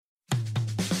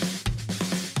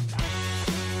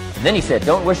And then he said,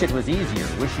 don't wish it was easier,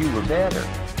 wish you were better.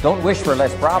 Don't wish for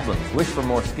less problems, wish for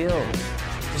more skills.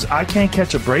 I can't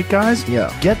catch a break, guys.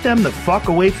 Yeah. Get them the fuck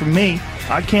away from me.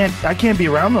 I can't be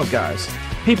around those guys.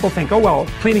 People think, oh, well,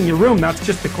 cleaning your room, that's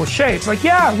just a cliche. It's like,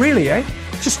 yeah, really, eh?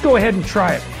 Just go ahead and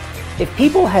try it. If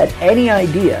people had any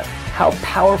idea how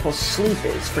powerful sleep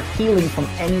is for healing from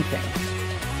anything,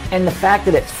 and the fact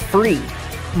that it's free.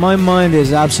 My mind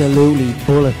is absolutely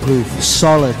bulletproof,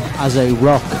 solid as a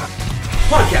rock.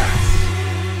 Podcast.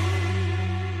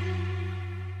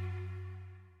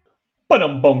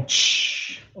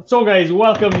 So guys,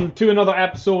 welcome to another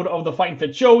episode of the Fighting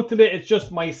Fit Show. Today it's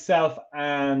just myself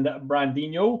and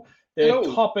Brandinho. The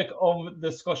topic of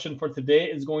discussion for today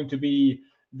is going to be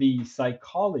the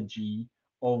psychology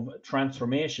of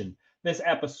transformation. This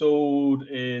episode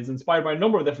is inspired by a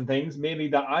number of different things, mainly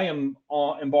that I am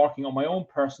embarking on my own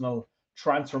personal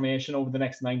transformation over the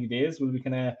next 90 days. We'll be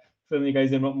kind of filling you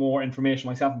guys in with more information.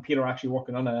 Myself and Peter are actually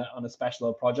working on a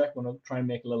special project. We're going to try and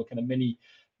make a little kind of mini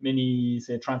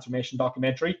say transformation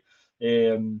documentary.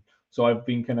 So I've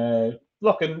been kind of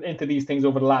looking into these things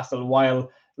over the last little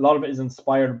while. A lot of it is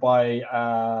inspired by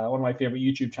one of my favorite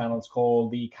YouTube channels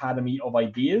called the Academy of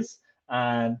Ideas,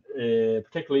 and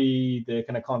particularly the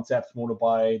kind of concepts promoted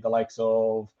by the likes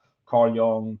of Carl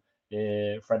Jung,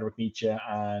 Friedrich Nietzsche,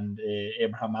 and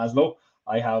Abraham Maslow.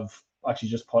 I have actually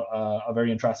just put a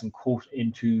very interesting quote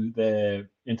into the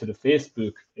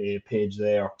Facebook page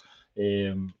there.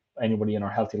 Anybody in our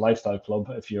Healthy Lifestyle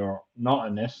Club, if you're not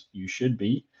in it, you should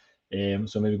be.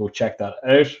 So maybe go check that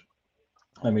out.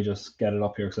 Let me just get it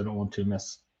up here because I don't want to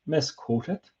misquote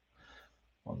it.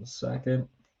 1 second.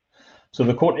 So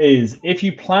the quote is, if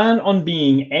you plan on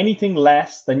being anything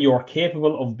less than you are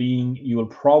capable of being, you will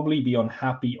probably be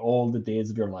unhappy all the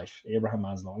days of your life. Abraham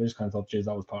Maslow. I just kind of thought, geez,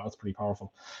 that's pretty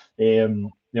powerful.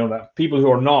 That people who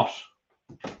are not,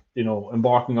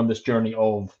 embarking on this journey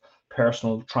of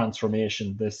personal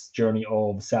transformation, this journey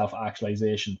of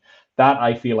self-actualization, that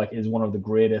I feel like is one of the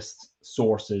greatest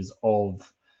sources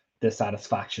of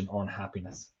dissatisfaction or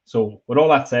unhappiness. So with all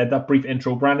that said, that brief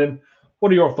intro, Brandon,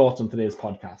 what are your thoughts on today's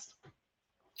podcast?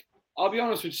 I'll be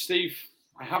honest with you, Steve,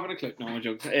 I haven't a clip. No, I'm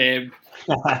joking.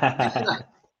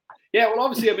 Yeah, well,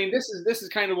 obviously, I mean, this is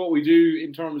kind of what we do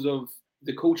in terms of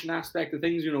the coaching aspect of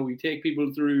things. We take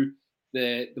people through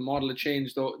the model of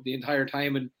change the entire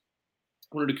time, and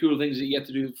one of the cool things that you get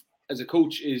to do as a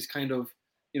coach is kind of,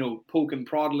 poke and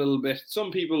prod a little bit. Some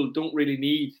people don't really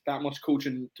need that much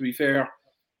coaching, to be fair.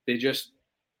 They just,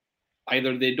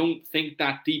 either they don't think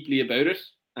that deeply about it,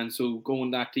 and so going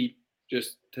that deep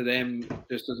just to them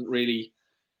just doesn't really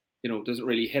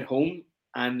hit home.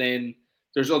 And then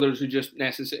there's others who just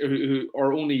who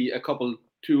are only a couple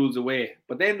tools away.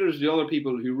 But then there's the other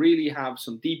people who really have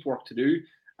some deep work to do.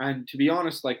 And to be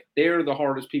honest, like, they're the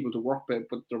hardest people to work with,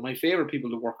 but they're my favorite people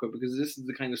to work with because this is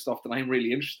the kind of stuff that I'm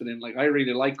really interested in. Like, I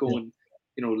really like going,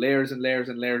 layers and layers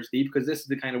and layers deep, because this is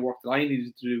the kind of work that I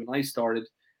needed to do when I started.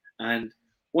 And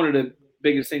one of the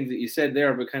biggest things that you said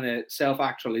there about kind of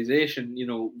self-actualization,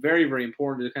 very, very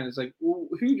important. To kind of, it's like, well,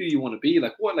 who do you want to be?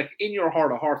 Like, what, like, in your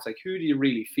heart of hearts, like, who do you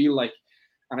really feel like?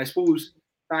 And I suppose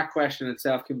that question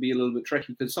itself can be a little bit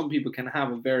tricky, because some people can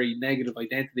have a very negative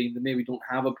identity and they maybe don't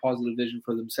have a positive vision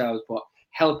for themselves, but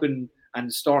helping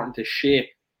and starting to shape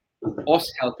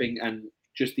us, helping and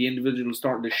just the individual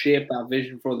starting to shape that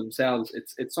vision for themselves.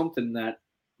 It's something that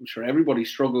I'm sure everybody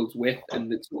struggles with,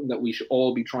 and it's something that we should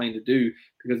all be trying to do,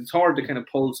 because it's hard to kind of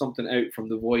pull something out from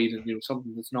the void and,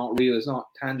 something that's not real, it's not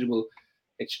tangible.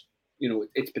 It's,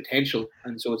 it's potential.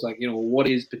 And so it's like, what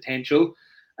is potential?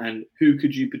 And who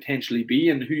could you potentially be?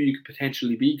 And who you could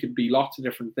potentially be could be lots of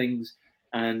different things.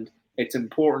 And it's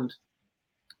important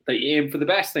that you aim for the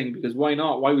best thing, because why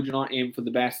not? Why would you not aim for the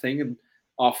best thing? And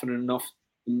often enough,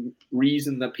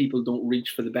 reason that people don't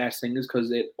reach for the best thing is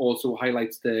because it also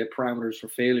highlights the parameters for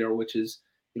failure, which is,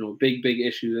 a big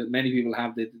issue that many people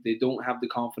have. They don't have the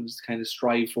confidence to kind of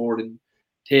strive forward and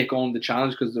take on the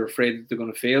challenge because they're afraid that they're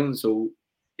going to fail. And so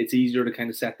it's easier to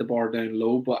kind of set the bar down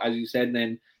low. But as you said,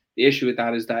 then the issue with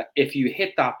that is that if you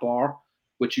hit that bar,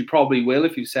 which you probably will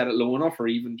if you set it low enough, or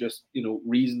even just,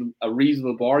 a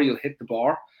reasonable bar, you'll hit the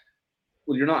bar.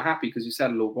 Well, you're not happy because you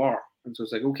set a low bar. And so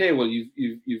it's like, okay, well,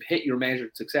 you've hit your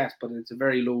measured success, but it's a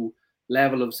very low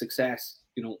level of success,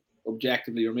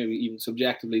 objectively or maybe even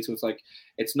subjectively. So it's like,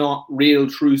 it's not real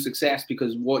true success,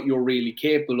 because what you're really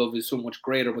capable of is so much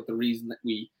greater. But the reason that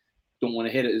we don't want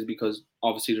to hit it is because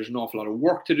obviously there's an awful lot of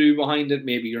work to do behind it.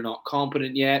 Maybe you're not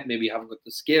competent yet. Maybe you haven't got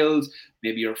the skills.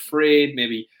 Maybe you're afraid.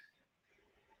 Maybe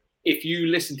if you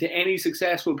listen to any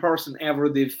successful person ever,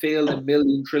 they've failed a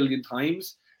million trillion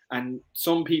times. And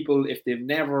some people, if they've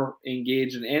never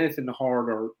engaged in anything hard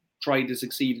or tried to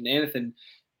succeed in anything,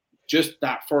 just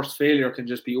that first failure can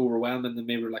just be overwhelming. And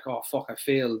maybe we're like, oh fuck, I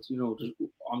failed.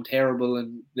 I'm terrible,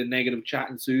 and the negative chat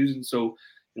ensues. And so,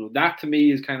 that to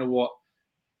me is kind of what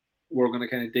we're going to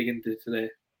kind of dig into today.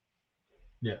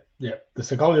 Yeah. The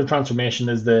psychology of transformation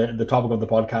is the topic of the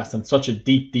podcast, and such a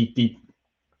deep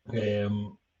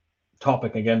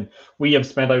topic. Again, we have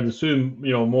spent, I would assume,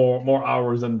 more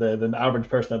hours than the average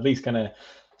person, at least, kind of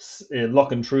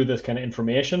looking through this kind of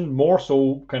information. More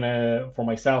so, kind of for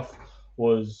myself,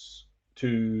 was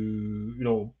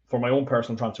to for my own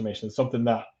personal transformation. It's something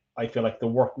that I feel like the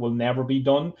work will never be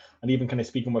done. And even kind of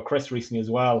speaking with Chris recently as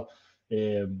well,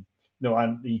 and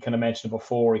he kind of mentioned it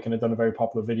before. He kind of done a very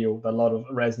popular video that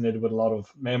resonated with a lot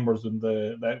of members in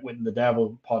the Outwitting the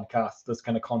Devil podcast. This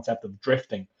kind of concept of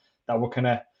drifting, that we're kind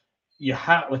of you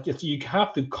have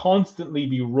to constantly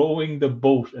be rowing the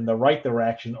boat in the right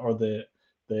direction, or the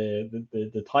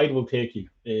tide will take you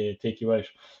out.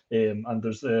 And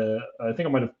there's I think I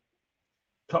might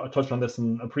have touched on this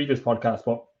in a previous podcast,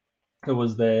 but it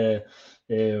was the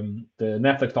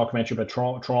Netflix documentary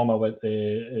about trauma with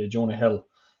Jonah Hill.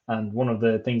 And one of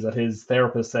the things that his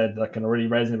therapist said that kind of really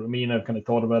resonated with me, and I've kind of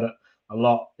thought about it a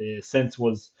lot since,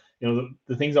 was,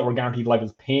 the things that were guaranteed in life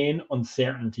is pain,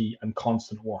 uncertainty, and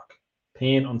constant work.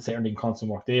 Pain, uncertainty, and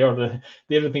constant work. They are the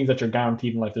things that you're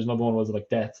guaranteed in life. There's another one, was like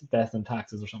death and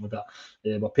taxes or something like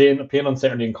that. But pain,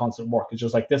 uncertainty, and constant work. It's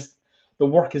just like this. The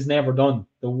work is never done.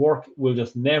 The work will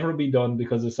just never be done,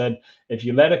 because it said, if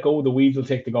you let it go, the weeds will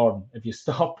take the garden. If you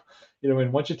stop,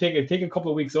 once you take a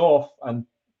couple of weeks off, and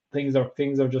things are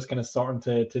just kind of starting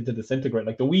to disintegrate.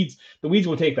 Like the weeds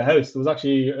will take the house. There was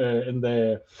actually on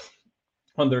the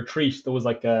retreat, there was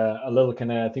like a little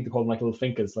kind of, I think they call them like little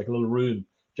fincas, like a little room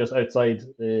just outside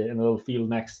in a little field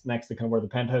next to kind of where the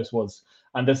penthouse was.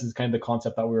 And this is kind of the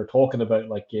concept that we were talking about,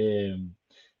 like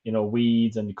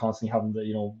weeds, and you constantly having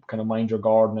to kind of mind your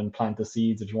garden and plant the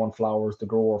seeds if you want flowers to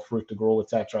grow or fruit to grow,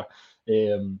 etc.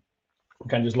 Kind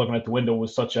of just looking out the window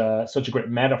was such a great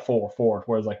metaphor for it.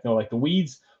 Whereas like the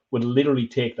weeds would literally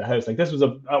take the house. Like this was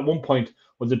at one point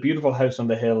was a beautiful house on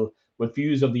the hill with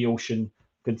views of the ocean.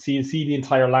 Could see the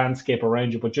entire landscape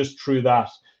around you, but just through that,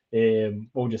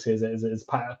 what would you say is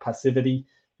passivity,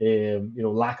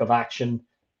 lack of action,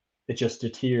 it just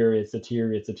deteriorates. So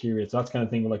that's kind of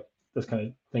thing, like this kind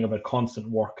of thing about constant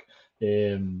work,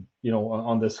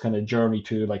 on this kind of journey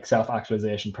to like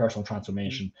self-actualization, personal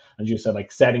transformation. And you said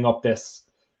like setting up this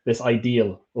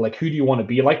ideal, like who do you want to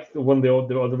be? Like one of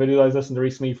the other videos I listened to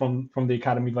recently from the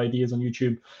Academy of Ideas on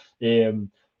YouTube,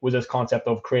 was this concept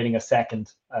of creating a second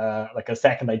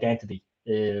identity.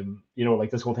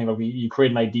 Like this whole thing of you create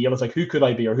an ideal. It's like, who could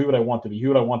I be, or who would I want to be? Who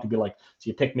would I want to be like? So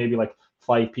you pick maybe like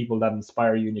 5 people that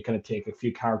inspire you, and you kind of take a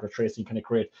few character traits and you kind of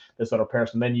create this other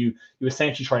person. Then you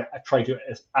essentially try to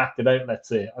act it out, let's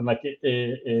say. And like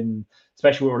in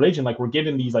especially with religion, like we're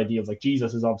given these ideals. Like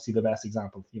Jesus is obviously the best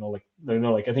example. Like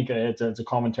I think it's a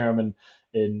common term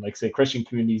in like say Christian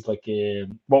communities. Like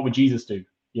what would Jesus do?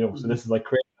 So this is like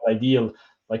creating an ideal.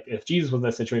 Like if Jesus was in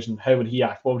this situation, how would he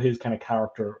act? What would his kind of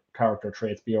character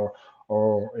traits be, or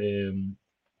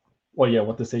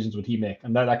what decisions would he make?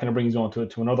 And that kind of brings on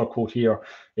to another quote here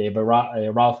by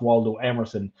Ralph Waldo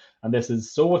Emerson. And this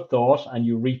is: sow a thought and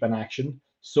you reap an action,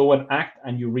 sow an act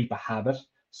and you reap a habit,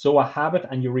 sow a habit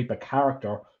and you reap a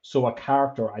character, sow a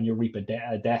character and you reap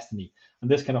a destiny. And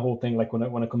this kind of whole thing, like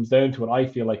when it comes down to it, I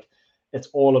feel like it's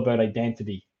all about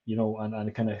identity,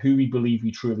 and kind of who we believe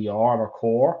we truly are at our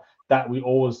core, that we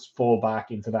always fall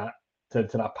back into that to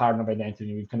that pattern of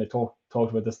identity. We've kind of talked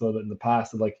about this a little bit in the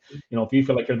past. Like, if you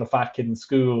feel like you're the fat kid in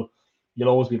school, you'll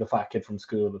always be the fat kid from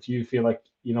school. If you feel like,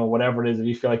 whatever it is, if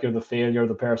you feel like you're the failure,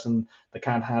 the person that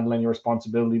can't handle any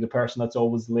responsibility, the person that's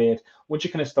always late, once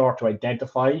you kind of start to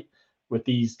identify with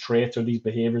these traits or these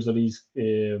behaviors or these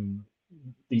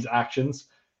actions,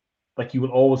 like you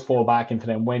will always fall back into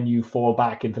them. When you fall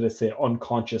back into this say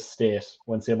unconscious state,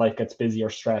 when say life gets busy or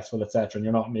stressful, etc., and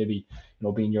you're not maybe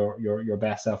being your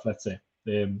best self, let's say.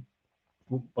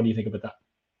 What do you think about that?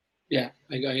 Yeah,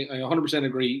 I 100%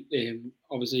 agree.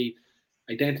 Obviously,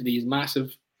 identity is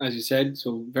massive, as you said,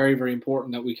 so very, very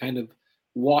important that we kind of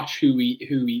watch who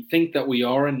we think that we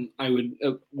are. And I would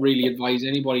really advise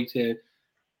anybody to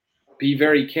be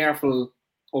very careful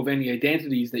of any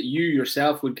identities that you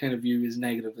yourself would kind of view as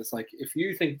negative. It's like, if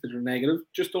you think that they're negative,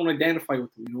 just don't identify with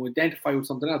them. Identify with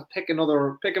something else. Pick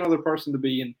another person to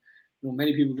be. And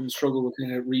many people can struggle with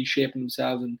kind of reshaping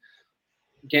themselves and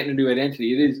getting a new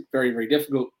identity. It is very, very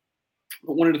difficult.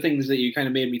 But one of the things that you kind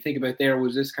of made me think about there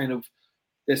was this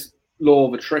law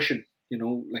of attrition.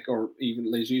 Or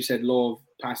even as you said, law of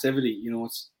passivity.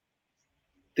 It's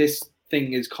this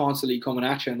thing is constantly coming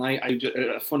at you. And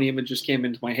a funny image just came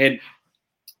into my head,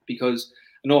 because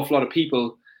an awful lot of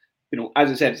people,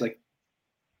 as I said, it's like,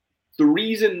 the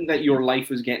reason that your life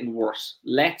is getting worse,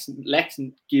 let's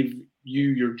give you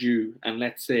your due, and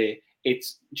let's say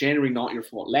it's generally not your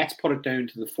fault. Let's put it down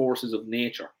to the forces of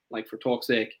nature. Like, for talk's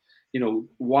sake,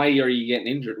 why are you getting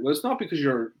injured? Well, it's not because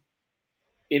you're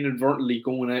inadvertently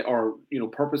going out or,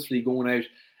 purposefully going out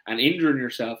and injuring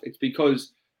yourself. It's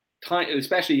because time,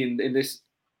 especially in this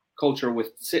culture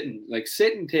with sitting, like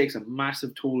sitting takes a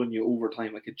massive toll on you over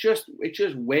time. Like it just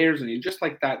wears on you, just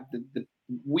like that the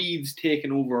weeds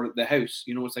taking over the house.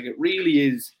 It's like, it really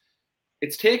is.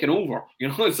 It's taken over.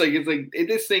 It's like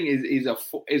this thing is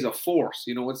a force.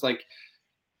 It's like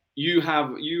you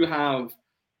have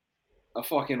a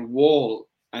fucking wall,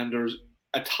 and there's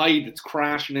a tide that's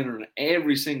crashing in on it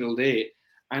every single day.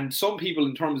 And some people,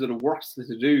 in terms of the works that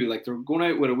they do, like, they're going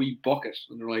out with a wee bucket,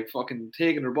 and they're like fucking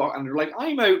taking their bucket, and they're like,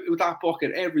 I'm out with that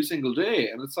bucket every single day.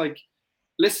 And it's like,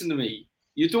 listen to me,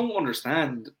 you don't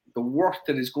understand the work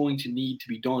that is going to need to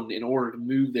be done in order to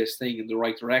move this thing in the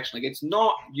right direction. Like, it's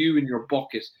not you in your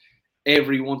bucket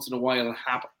every once in a while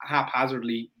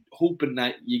haphazardly hoping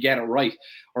that you get it right,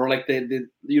 or like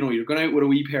you're going out with a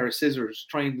wee pair of scissors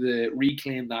trying to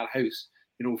reclaim that house,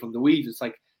 from the weeds. It's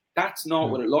like, that's not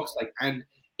what it looks like. And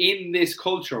in this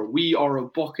culture, we are a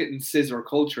bucket and scissor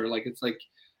culture. Like, it's like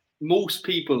most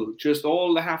people just,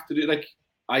 all they have to do, like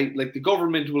the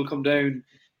government will come down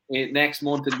next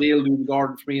month and they'll do the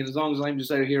garden for me, and as long as I'm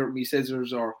just out here with me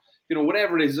scissors, or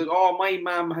whatever it is, like, oh, my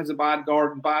mum has a bad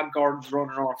gardens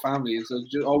running our family, and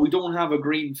so we don't have a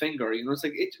green finger. It's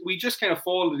like we just kind of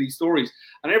fall into these stories,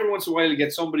 and every once in a while you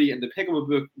get somebody and they pick up a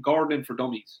book, Gardening for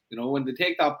Dummies, and they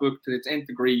take that book to its nth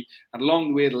degree, and along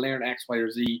the way they learn X, Y, or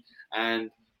Z, and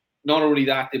not only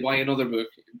that, they buy another book,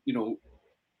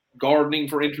 Gardening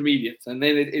for Intermediates, and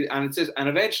then and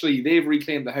eventually they've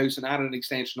reclaimed the house and added an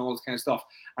extension, all this kind of stuff,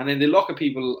 and then they look at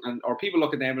people, or people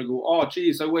look at them and go, oh,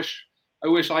 geez, I wish I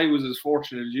was as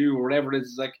fortunate as you, or whatever it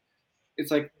is.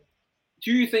 It's like,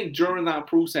 do you think during that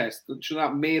process,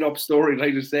 that made up story, like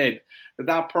I just said,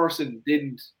 that person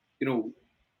didn't,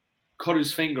 cut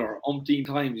his finger umpteen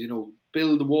times,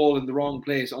 build the wall in the wrong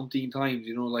place umpteen times,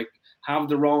 like have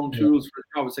the wrong tools for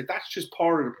the job? It's like, that's just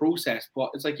part of the process. But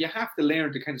it's like, you have to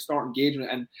learn to kind of start engaging.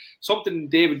 And something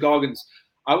David Goggins,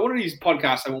 one of these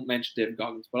podcasts, I won't mention David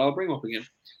Goggins, but I'll bring him up again.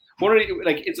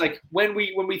 It's like when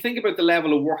we think about the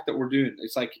level of work that we're doing,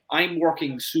 it's like, I'm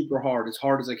working super hard as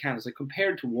I can. It's like,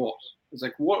 compared to what? It's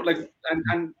like, what, like,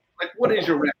 and like, what is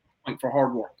your reference point for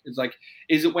hard work? It's like,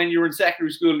 is it when you were in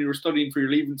secondary school and you were studying for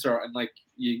your Leaving Cert and like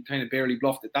you kind of barely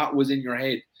bluffed it? That was in your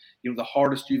head, the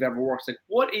hardest you've ever worked. It's like,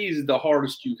 what is the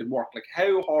hardest you can work? Like,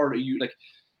 how hard are you? Like,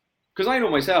 because I know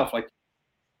myself, like,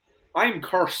 I'm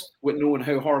cursed with knowing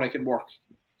how hard I can work.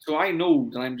 So I know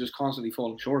that I'm just constantly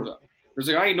falling short of that. It's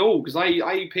like, I know, because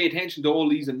I pay attention to all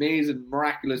these amazing,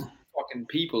 miraculous fucking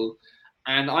people,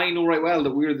 and I know right well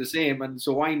that we're the same, and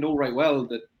so I know right well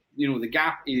that, the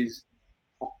gap is,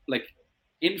 like,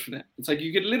 infinite. It's like,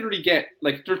 you could literally get,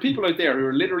 like, there's people out there who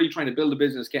are literally trying to build a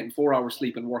business, getting 4 hours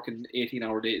sleep and working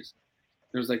 18-hour days.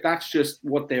 There's like, that's just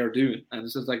what they're doing, and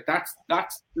it's just like, that's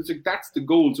the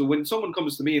goal. So when someone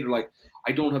comes to me and they're like,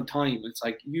 I don't have time, it's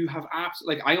like, you have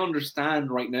absolutely, like, I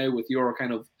understand right now with your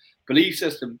kind of belief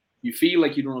system, you feel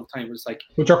like you don't have time. It's like,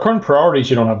 with your current priorities,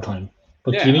 you don't have time,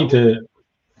 but you need to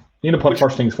put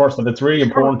first things first, and it's really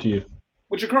important to you.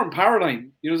 With your current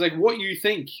paradigm, it's like, what you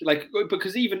think, like,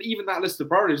 because even that list of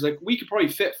priorities, like, we could probably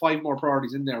fit 5 more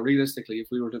priorities in there realistically if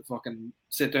we were to fucking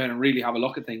sit down and really have a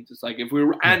look at things. It's like, if we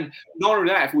were, and not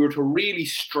only that, if we were to really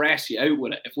stress you out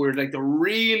with it, if we were like to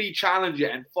really challenge you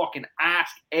and fucking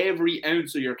ask every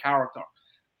ounce of your character,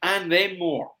 and then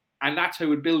more, and that's how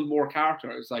we build more character.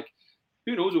 It's like,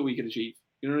 who knows what we can achieve?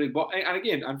 You know what I mean? But, and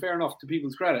again, and fair enough, to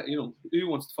people's credit, who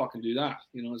wants to fucking do that?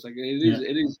 It's like,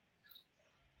 it is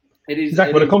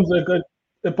exactly.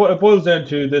 But it boils down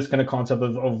to this kind of concept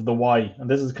of the why, and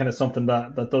this is kind of something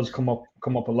that does come up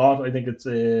a lot. I think it's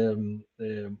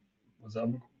was it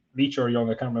Leach or Young?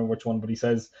 I can't remember which one, but he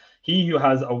says, he who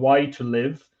has a why to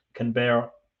live can bear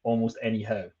almost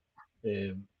anyhow.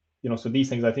 So these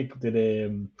things, I think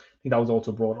that was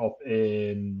also brought up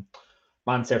in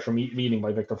Man Search for Meaning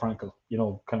by Viktor Frankl,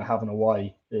 kind of having a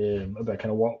why, about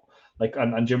kind of what, like,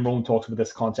 and Jim Rohn talks about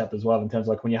this concept as well, in terms of,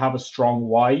 like, when you have a strong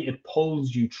why, it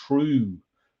pulls you through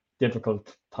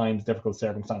difficult times, difficult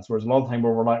circumstances, whereas a lot of the time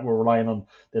we're relying on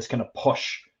this kind of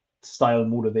push style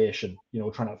motivation,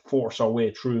 trying to force our way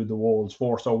through the walls,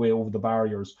 force our way over the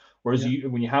barriers, whereas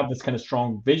when you have this kind of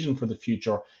strong vision for the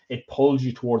future, it pulls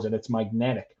you towards it. It's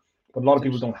magnetic. But a lot of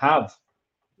people don't have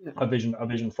a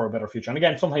vision for a better future. And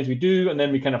again, sometimes we do, and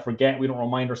then we kind of forget. We don't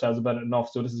remind ourselves about it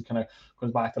enough. So this is kind of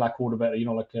goes back to that quote about,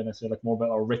 like kind of say like more about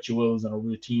our rituals and our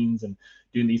routines and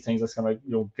doing these things. That's kind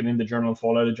of get in the journal and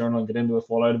fall out of journal and get into it,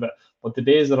 fall out of it. But the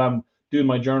days that I'm doing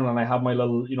my journal and I have my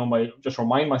little, just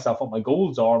remind myself what my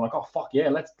goals are. I'm like, oh fuck yeah,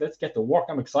 let's get to work.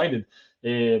 I'm excited.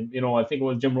 I think it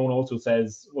was Jim Rohn also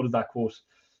says, what is that quote?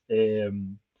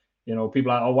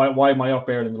 People are, why am I up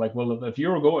early? Like, well, if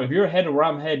you're ahead of where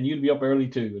I'm heading, you'd be up early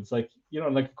too. It's like,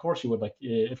 like of course you would. Like,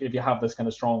 if you have this kind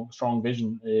of strong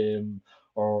vision,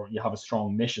 or you have a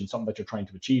strong mission, something that you're trying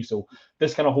to achieve. So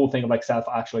this kind of whole thing of like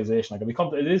self-actualization,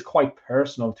 like it is quite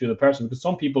personal to the person, because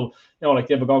some people, like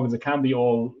David Goggins, it can be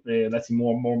all, let's say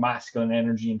more masculine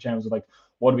energy in terms of like,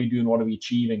 what are we doing, what are we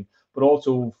achieving? But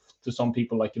also to some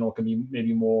people, like, it can be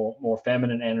maybe more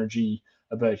feminine energy,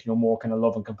 about more kind of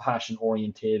love and compassion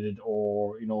orientated,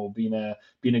 or being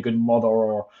a good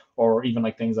mother, or even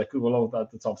like things like, well,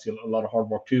 that's obviously a lot of hard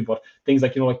work too, but things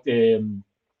like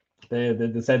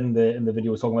they said in the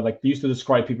video, was talking about, like, they used to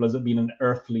describe people as being an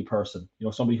earthly person,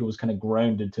 somebody who was kind of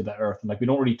grounded to the earth, and like we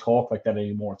don't really talk like that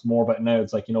anymore. It's more about now,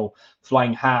 it's like,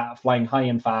 flying high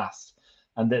and fast,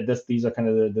 and these are kind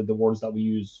of the words that we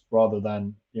use, rather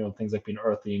than things like being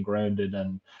earthly and grounded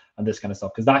and this kind of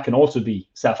stuff, because that can also be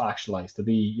self-actualized, to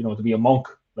be a monk,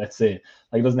 let's say.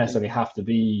 Like, it doesn't necessarily have to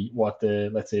be what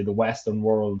the Western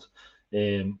world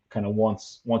kind of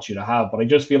wants you to have. But I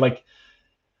just feel like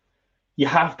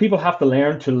people have to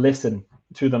learn to listen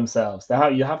to themselves. We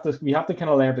have to kind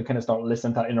of learn to kind of start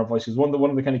listening to that inner voice. Because one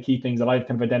of the kind of key things that I've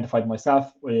kind of identified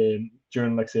myself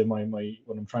during, like, say, my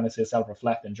when I'm trying to say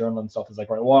self-reflect and journal and stuff, is like,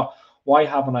 right, why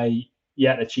haven't I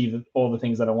yet achieved all the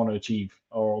things that I want to achieve,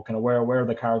 or kind of where are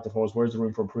the character flaws, where's the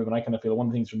room for improvement? I kind of feel one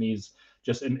of the things for me is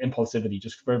just impulsivity,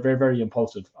 just very, very, very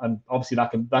impulsive. And obviously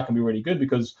that can be really good,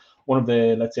 because one of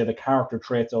the, let's say, the character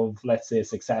traits of, let's say,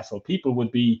 successful people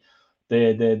would be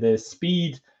the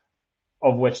speed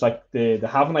of which, like, they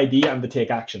have an idea and they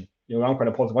take action. I'm quite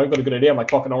impulsive. I've got a good idea, I'm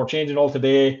like, fucking, we're changing all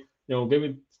today,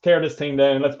 tear this thing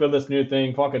down, let's build this new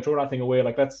thing, fuck it, throw that thing away,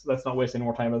 like, let's not waste any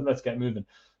more time, let's get moving.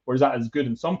 Whereas that is good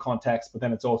in some contexts, but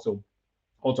then it's also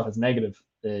has negative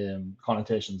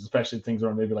connotations, especially things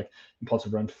around maybe like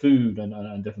impulsive around food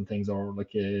and different things, or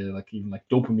like even like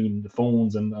dopamine, the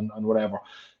phones and whatever.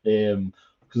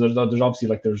 Because there's obviously,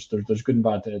 like, there's good and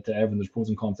bad to everything, there's pros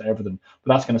and cons to everything.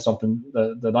 But that's kind of something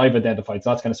that I've identified.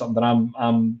 So that's kind of something that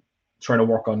I'm trying to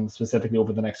work on specifically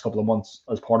over the next couple of months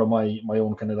as part of my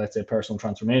own kind of, let's say, personal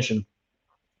transformation.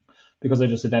 Because I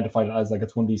just identified it as, like,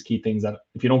 it's one of these key things that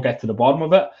if you don't get to the bottom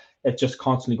of it, it's just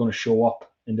constantly going to show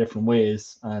up in different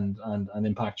ways and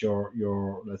impact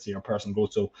your let's say, your personal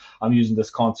growth. So I'm using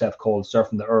this concept called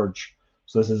surfing the urge.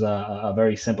 So this is a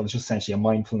very simple, it's just essentially a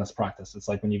mindfulness practice. It's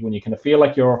like when you kind of feel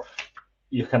like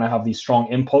you kind of have these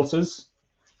strong impulses,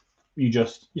 you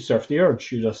surf the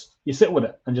urge. You sit with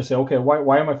it and just say, okay,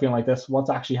 why am I feeling like this?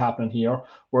 What's actually happening here?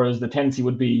 Whereas the tendency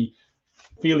would be,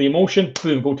 feel the emotion,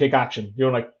 boom, go take action.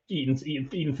 Like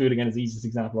eating food again is the easiest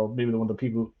example, or maybe the one that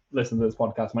people listening to this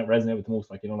podcast might resonate with the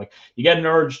most. Like, like you get an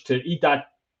urge to eat that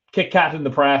Kit Kat in the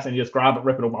press and you just grab it,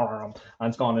 rip it over, and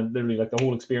it's gone. And literally, like, the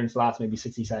whole experience lasts maybe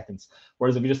 60 seconds.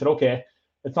 Whereas if you just said, okay,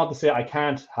 it's not to say I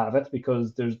can't have it,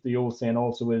 because there's the old saying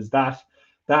also is that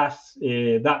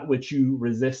which you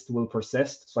resist will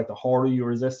persist. It's like the harder you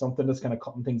resist something, that's kind of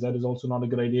cutting things out is also not a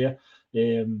good idea.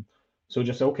 So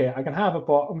just say, okay, I can have it,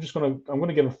 but I'm going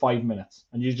to give it 5 minutes,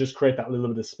 and you just create that little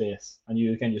bit of space, and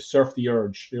you surf the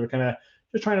urge. You're kind of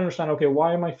just trying to understand, okay,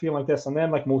 why am I feeling like this? And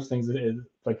then, like most things,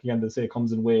 like, again, they say it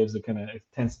comes in waves. It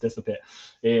tends to dissipate.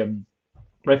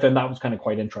 Right then, that was kind of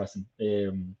quite interesting.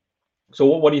 So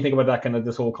what do you think about that kind of,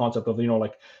 this whole concept of,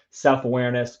 like,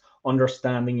 self-awareness,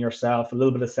 understanding yourself, a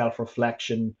little bit of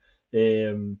self-reflection,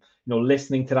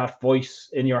 listening to that voice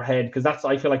in your head? Because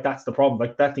I feel like that's the problem.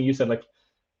 Like that thing you said, like,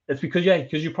 it's because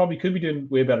you probably could be doing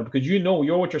way better, because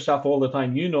you're with yourself all the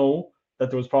time. That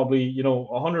there was probably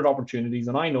 100 opportunities,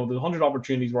 and I know there's 100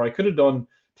 opportunities where I could have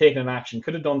taken an action,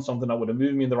 could have done something that would have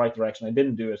moved me in the right direction. I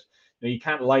didn't do it. You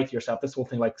can't lie to yourself. This whole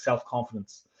thing, like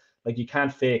self-confidence, like, you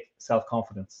can't fake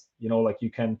self-confidence. Like,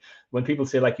 you can, when people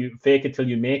say, like, you fake it till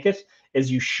you make it, is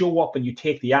you show up and you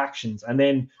take the actions, and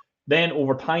then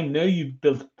over time, now you've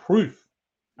built proof,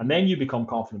 and then you become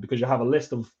confident, because you have a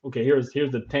list of, okay, here's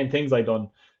the 10 things I've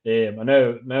done. And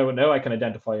now I can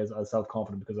identify as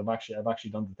self-confident, because I've actually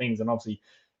done the things. And obviously,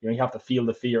 you have to feel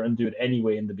the fear and do it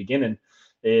anyway in the beginning.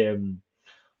 But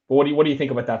what do you think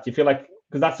about that? Do you feel like,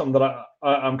 because that's something that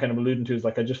I'm kind of alluding to, is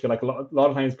like, I just feel like a lot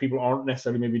of times people aren't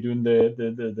necessarily maybe doing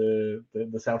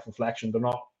the self-reflection. They're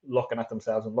not looking at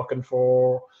themselves and looking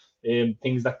for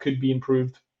things that could be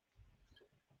improved.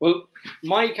 Well,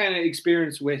 my kind of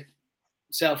experience with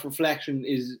self-reflection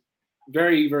is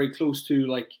very, very close to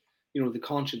like, you know, the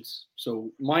conscience.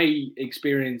 So my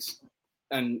experience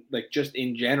and like just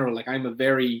in general, like I'm a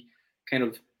very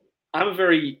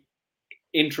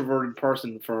introverted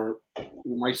person, for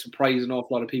my surprise an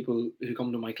awful lot of people who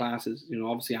come to my classes. You know,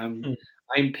 obviously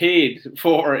I'm paid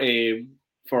for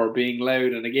being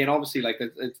loud. And again, obviously like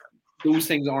it's those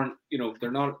things aren't, you know,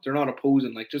 they're not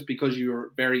opposing. Like just because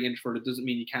you're very introverted doesn't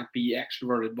mean you can't be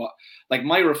extroverted. But like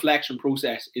my reflection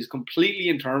process is completely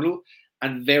internal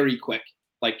and very quick.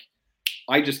 Like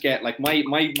I just get like my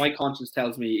conscience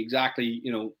tells me exactly,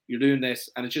 you know, you're doing this,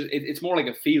 and it's more like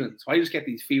a feeling. So I just get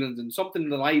these feelings, and something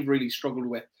that I've really struggled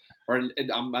with, or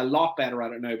I'm a lot better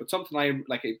at it now. But something I'm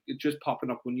like it just popping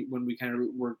up when we kind of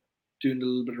were doing a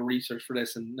little bit of research for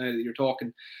this, and now that you're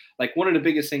talking, like one of the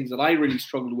biggest things that I really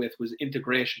struggled with was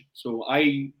integration. So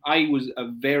I was a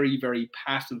very, very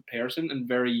passive person and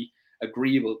very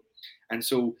agreeable, and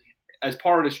so as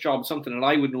part of this job, something that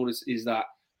I would notice is that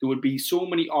there would be so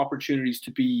many opportunities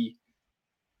to be.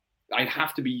 I'd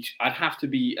have to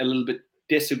be a little bit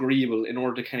disagreeable in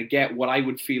order to kind of get what I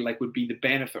would feel like would be the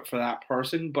benefit for that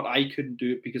person, but I couldn't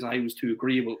do it because I was too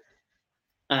agreeable,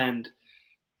 and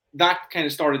that kind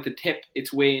of started to tip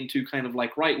its way into kind of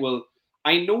like, right, well,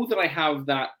 I know that I have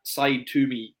that side to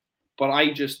me, but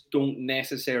I just don't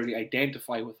necessarily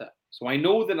identify with it. So I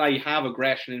know that I have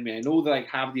aggression in me. I know that I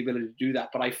have the ability to do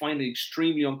that, but I find it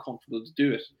extremely uncomfortable to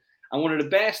do it. And one of the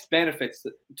best benefits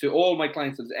to all my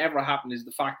clients that's ever happened is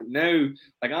the fact that now,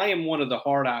 like I am one of the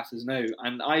hard asses now,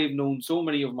 and I have known so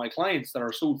many of my clients that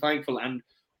are so thankful and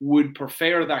would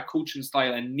prefer that coaching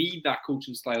style and need that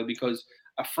coaching style, because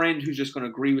a friend who's just going to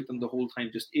agree with them the whole time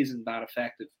just isn't that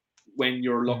effective when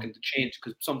you're looking to change,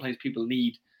 because sometimes people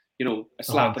need, you know, a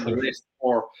slap on the wrist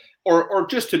or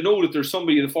just to know that there's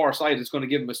somebody on the far side that's going to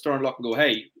give them a stern look and go,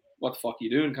 hey, what the fuck are you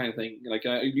doing, kind of thing. Like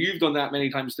you've done that many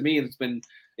times to me, and it's been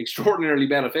extraordinarily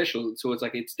beneficial. So it's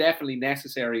like it's definitely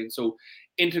necessary, and so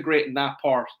integrating that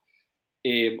part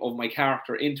of my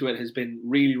character into it has been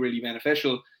really, really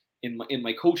beneficial in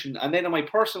my coaching, and then in my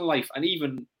personal life, and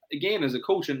even again as a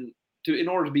coach, and in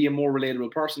order to be a more relatable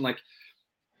person. Like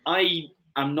I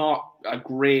am not a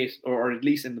great, or at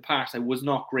least in the past I was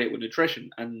not great with nutrition,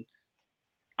 and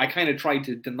I kind of tried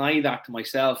to deny that to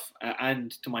myself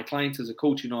and to my clients as a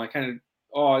coach. You know, I kind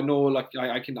of, I know, like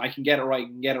I can get it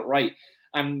right,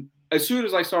 and as soon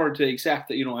as I started to accept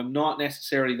that, you know, I'm not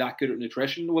necessarily that good at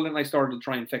nutrition, well, then I started to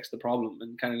try and fix the problem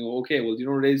and kind of go, okay, well, you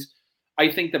know what it is?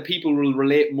 I think that people will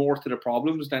relate more to the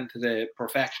problems than to the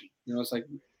perfection. You know, it's like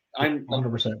I'm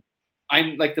 100%.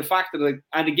 I'm like the fact that, like,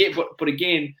 and again, but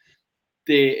again,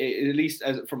 at least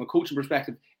as from a coaching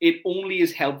perspective, it only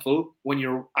is helpful when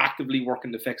you're actively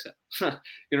working to fix it.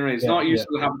 You know, it's not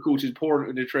useful to have a coach who's poor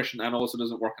at nutrition and also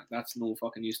doesn't work. That's no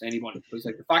fucking use to anybody. But it's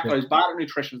like the fact that I was bad at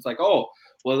nutrition, it's like, oh,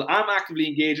 well, I'm actively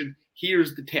engaging.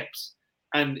 Here's the tips,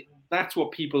 and that's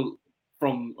what people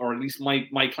from, or at least my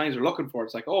clients are looking for.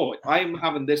 It's like, oh, I'm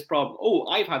having this problem. Oh,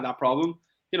 I've had that problem,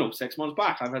 you know, 6 months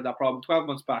back. I've had that problem 12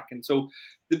 months back. And so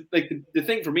the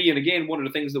thing for me, and again, one of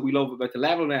the things that we love about the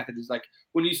level method is like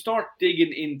when you start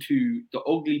digging into the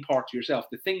ugly parts of yourself,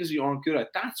 the things you aren't good at,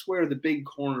 that's where the big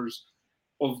corners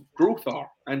of growth are.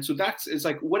 And so it's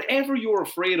like whatever you're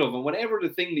afraid of, and whatever the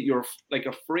thing that you're like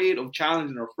afraid of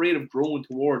challenging or afraid of growing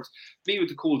towards. Me with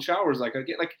the cold showers, like I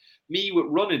get like me with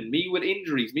running, me with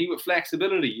injuries, me with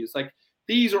flexibility. It's like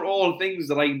these are all things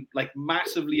that I like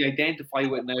massively identify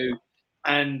with now,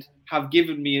 and have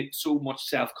given me so much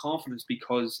self-confidence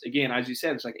because, again, as you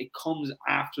said, it's like it comes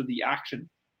after the action.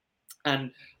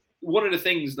 And one of the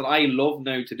things that I love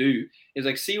now to do is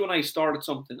like, see when I started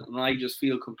something and I just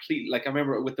feel completely, like I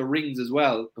remember with the rings as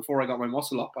well, before I got my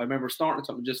muscle up, I remember starting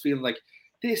something just feeling like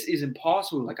this is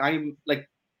impossible. Like I'm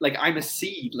a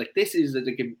seed. Like this is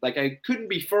like I couldn't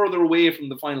be further away from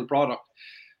the final product.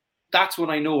 That's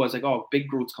when I know I was like, oh, big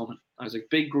growth's coming. I was like,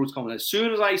 big growth's coming. As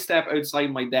soon as I step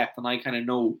outside my depth and I kind of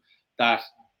know that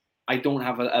I don't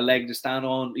have a leg to stand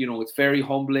on, you know, it's very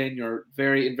humbling. You're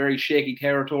in very shaky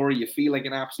territory. You feel like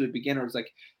an absolute beginner. It's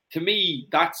like, to me,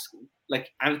 that's like,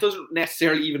 and it doesn't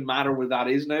necessarily even matter where that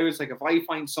is now. It's like, if I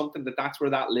find something that's where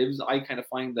that lives, I kind of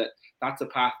find that that's a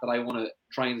path that I want to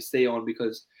try and stay on,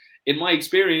 because in my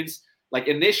experience, like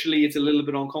initially it's a little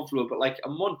bit uncomfortable, but like a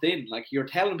month in, like you're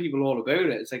telling people all about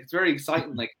it. It's like, it's very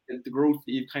exciting. Like the growth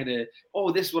that you've kind of,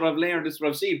 oh, this is what I've learned, this is what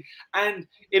I've seen. And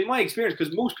in my experience,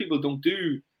 because most people don't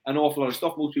do an awful lot of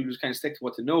stuff, most people just kind of stick to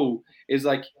what they know, is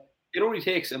like, it only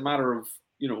takes a matter of,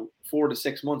 you know, 4 to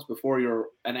 6 months before you're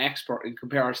an expert in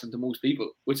comparison to most people,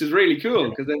 which is really cool.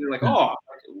 Because then they're like, oh,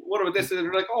 what about this? And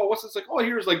they're like, oh, what's this? Like, oh,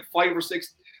 here's like 5 or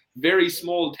 6 very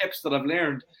small tips that I've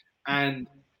learned. And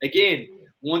again,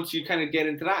 once you kind of get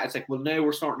into that, it's like, well, now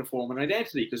we're starting to form an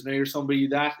identity, because now you're somebody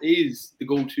that is the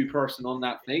go-to person on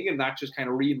that thing, and that just kind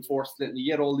of reinforces it, and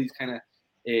you get all these kind of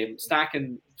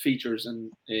stacking features.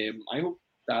 And I hope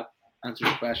that answers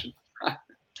your question.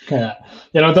 Yeah,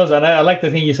 it does. And I like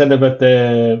the thing you said about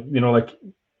the, like,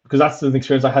 because that's the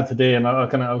experience I had today, and I'll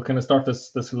kind of start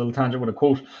this little tangent with a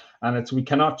quote, and it's, we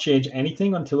cannot change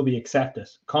anything until we accept it.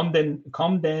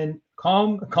 Condemnation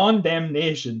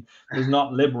does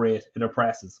not liberate, it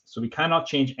oppresses. So we cannot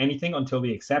change anything until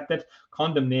we accept it.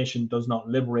 Condemnation does not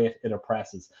liberate, it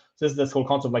oppresses. So this whole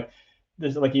concept, like,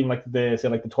 there's like even like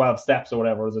the 12 steps or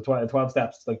whatever, or the 12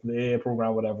 steps, like the AA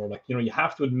program, whatever. Like, you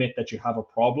have to admit that you have a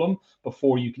problem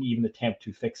before you can even attempt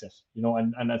to fix it.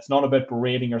 And it's not about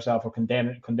berating yourself or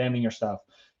condemning yourself.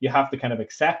 You have to kind of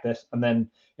accept it, and then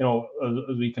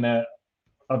as we kind of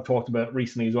I've talked about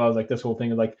recently as well, is like this whole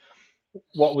thing is like,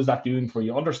 what was that doing for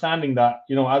you? Understanding that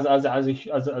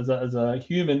as a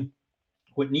human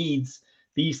with needs,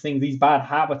 these things, these bad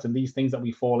habits, and these things that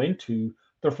we fall into,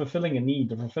 they're fulfilling a need.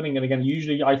 They're fulfilling, and again,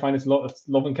 usually I find it's love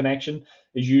and connection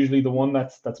is usually the one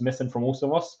that's missing for most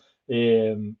of us.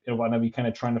 And we kind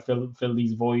of trying to fill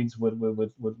these voids with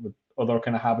other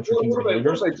kind of habits, routines,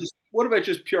 behaviors. What about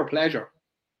just pure pleasure?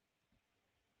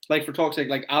 Like, for talk's sake,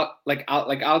 like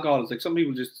alcohol. It's like some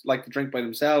people just like to drink by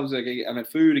themselves. Like, and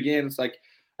at food, again, it's like,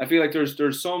 I feel like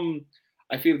there's some.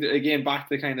 I feel that, again, back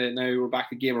to kind of, now we're back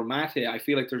to Gabor Mate. I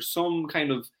feel like there's some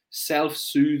kind of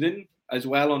self-soothing as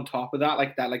well on top of that,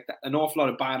 like an awful lot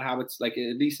of bad habits, like,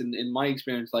 at least in my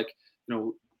experience, like,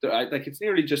 like, it's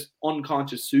nearly just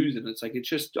unconscious soothing. It's like, it's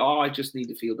just, I just need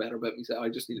to feel better about myself. I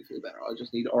just need to feel better.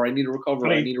 I need to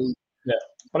recover. Yeah,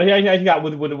 but I think that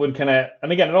would kind of,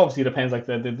 and again, it obviously depends. Like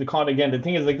the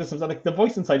thing is, like, this is like the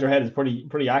voice inside your head is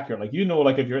pretty accurate. Like,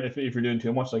 like, if you're doing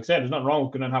too much, like I said, there's nothing wrong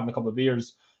with going and having a couple of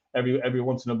beers every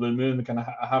once in a blue moon, to kind of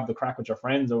have the crack with your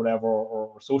friends or whatever,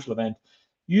 or social event.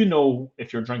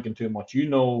 If you're drinking too much,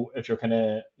 if you're kind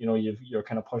of, you're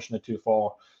kind of pushing it too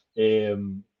far.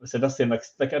 So that's the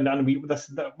like,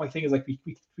 and my thing is, like,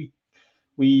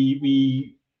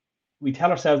 we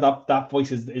tell ourselves that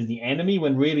voice is the enemy,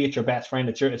 when really it's your best friend.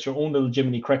 It's your own little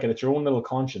Jiminy Cricket. It's your own little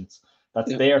conscience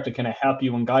that's there to kind of help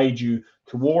you and guide you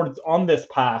towards on this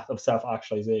path of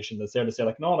self-actualization. That's there to say,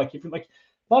 like, no, like, if like,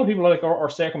 a lot of people are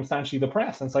circumstantially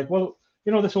depressed, and it's like, well,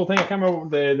 this whole thing, I can't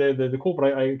remember the quote,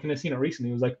 but I kind of seen it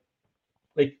recently. It was like,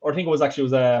 or I think it was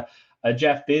a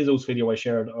Jeff Bezos video I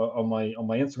shared on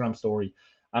my Instagram story,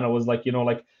 and it was like,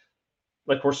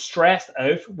 like we're stressed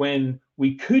out when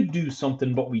we could do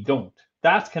something but we don't.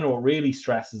 That's kind of what really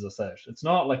stresses us out. It's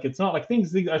not like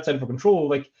things outside of our control.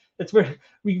 Like,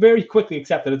 we very quickly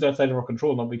accept that it's outside of our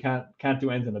control, and we can't do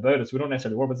anything about it. So we don't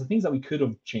necessarily worry. But it's the things that we could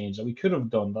have changed, that we could have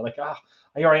done. That, like,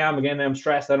 here I am again. I'm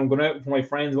stressed out. I'm going out with my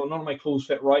friends, but none of my clothes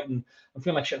fit right, and I'm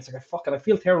feeling like shit. It's like, I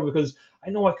feel terrible, because I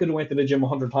know I could have went to the gym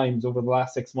 100 times over the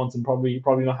last 6 months and probably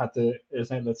not had to,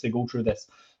 let's say, go through this.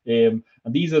 And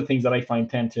these are the things that I find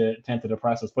tend to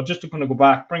depress us. But just to kind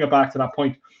of bring it back to that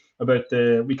point about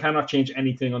we cannot change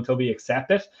anything until we accept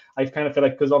it. I kind of feel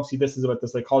like, because obviously this is about the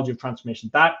psychology of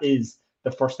transformation, that is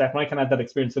the first step. And I kind of had that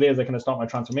experience today as I kind of start my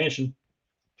transformation,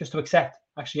 just to accept,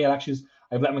 actually,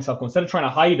 I've let myself go, instead of trying to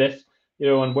hide it,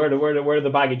 and wear the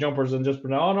baggy jumpers and just,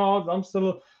 no, I'm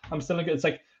still good. It's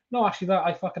like, no, actually, that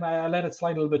I let it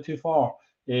slide a little bit too far.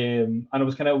 And it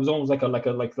was almost like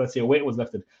let's say a weight was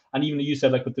lifted. And even you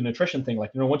said, like, with the nutrition thing,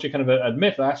 like, once you kind of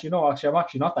admit that, I'm actually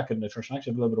not that good at nutrition. I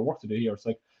actually have a little bit of work to do here. It's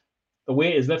like, the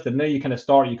weight is lifted. Now you kind of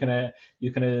start, you've got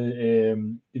a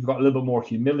little bit more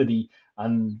humility,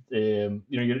 and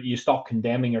you stop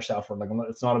condemning yourself for, like,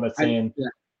 it's not about saying.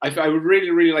 I would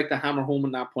really, really like to hammer home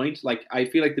on that point. Like, I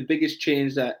feel like the biggest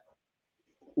change that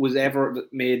was ever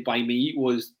made by me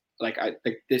was like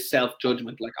this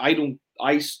self-judgment. Like, I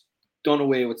done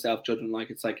away with self-judgment. Like,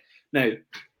 it's like, now,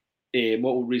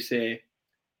 what would we say?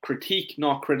 Critique,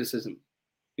 not criticism.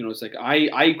 It's like,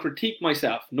 I critique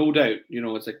myself, no doubt.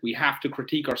 It's like, we have to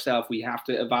critique ourselves. We have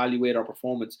to evaluate our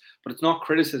performance, but it's not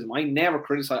criticism. I never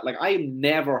criticize. Like, I am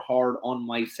never hard on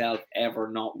myself ever,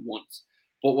 not once.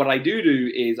 But what I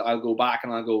do is I'll go back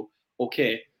and I'll go,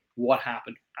 okay, what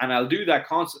happened? And I'll do that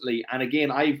constantly. And again,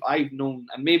 I've known,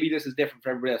 and maybe this is different for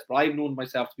everybody else, but I've known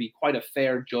myself to be quite a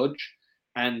fair judge,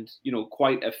 and,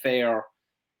 quite a fair,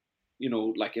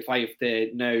 like, if I have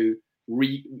to now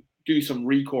do some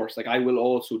recourse, like, I will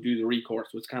also do the recourse.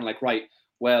 So it's kind of like, right,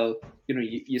 well,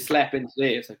 you slept in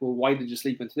today. It's like, well, why did you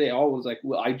sleep in today? I was like,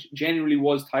 well, I genuinely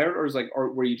was tired,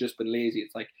 or were you just been lazy?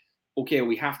 It's like, okay,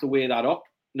 we have to weigh that up.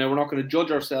 Now, we're not going to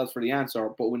judge ourselves for the answer,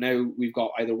 but we've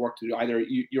got either work to do. Either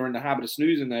you're in the habit of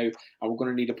snoozing now, and we're going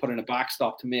to need to put in a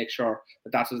backstop to make sure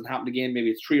that doesn't happen again.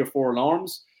 Maybe it's 3 or 4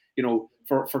 alarms.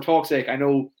 For talk's sake, I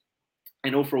know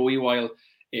for a wee while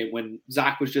when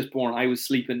Zach was just born, I was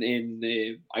sleeping in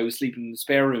the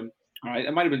spare room. All right,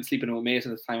 I might have been sleeping with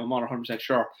Mason at the time. I'm not 100%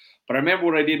 sure, but I remember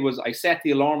what I did was I set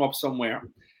the alarm up somewhere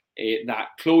that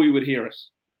Chloe would hear it,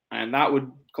 and that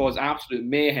would cause absolute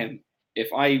mayhem if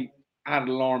I had an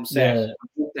alarm set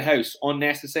the house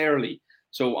unnecessarily.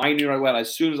 So I knew right well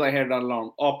as soon as I heard that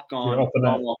alarm, gone,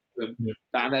 and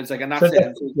that's like, and that's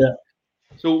it.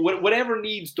 So whatever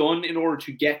needs done in order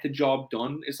to get the job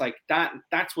done, it's like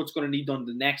that's what's going to need done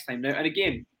the next time. Now, and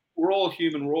again, we're all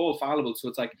human, we're all fallible. So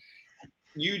it's like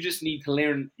you just need to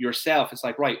learn yourself. It's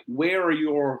like, right, where are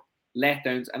your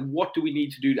letdowns and what do we need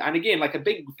to do? And again, like a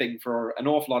big thing for an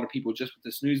awful lot of people just with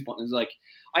the snooze button is like,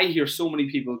 I hear so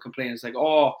many people complain. It's like,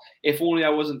 oh, if only I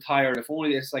wasn't tired. If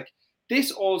only this. Like,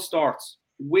 this all starts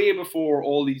way before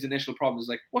all these initial problems.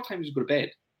 Like, what time do you go to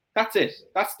bed? That's it.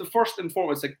 That's the first and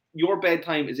foremost. Like, your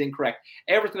bedtime is incorrect.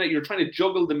 Everything that you're trying to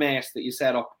juggle the mess that you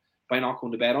set up by not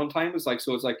going to bed on time. It's like,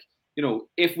 so it's like,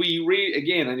 if we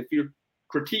again, and if you're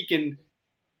critiquing,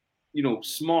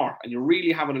 smart, and you're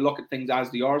really having a look at things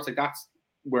as they are, it's like that's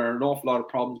where an awful lot of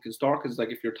problems can start. Because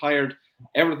like if you're tired,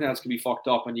 everything else can be fucked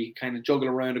up, and you can kind of juggle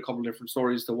around a couple of different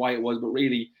stories to why it was, but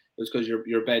really it was because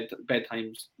your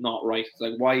bedtime's not right. It's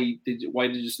like why did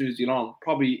you snooze the alarm?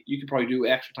 Probably you could probably do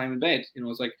extra time in bed.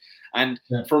 It's like, and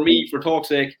for me, for talk's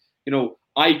sake,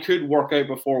 I could work out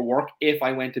before work if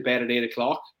I went to bed at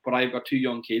 8:00, but I've got 2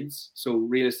 young kids, so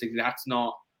realistically that's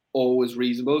not always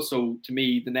reasonable. So to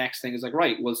me, the next thing is like,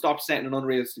 right, well, stop setting an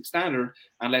unrealistic standard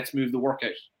and let's move the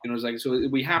workout. It's like, so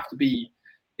we have to be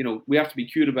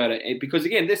cute about it, because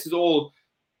again, this is all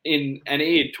in an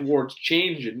aid towards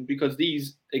changing, because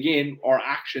these again are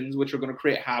actions which are going to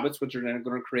create habits, which are then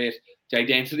going to create the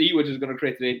identity, which is going to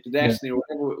create the destiny, or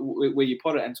whatever way you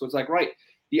put it. And so it's like, right,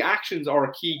 the actions are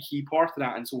a key part of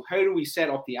that. And so how do we set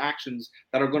up the actions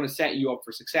that are going to set you up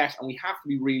for success? And we have to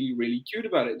be really, really cute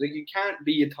about it. Like, you can't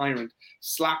be a tyrant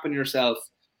slapping yourself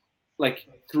like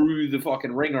through the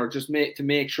fucking ringer just to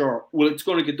make sure, well, it's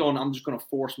going to get done. I'm just going to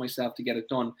force myself to get it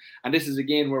done. And this is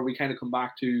again where we kind of come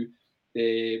back to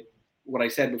what I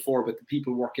said before about the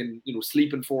people working,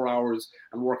 sleeping 4 hours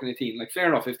and working 18. Like, fair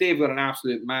enough, if they've got an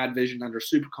absolute mad vision and they're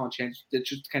super conscientious, that's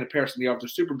just the kind of person they are, they're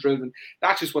super driven,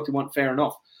 that's just what they want, fair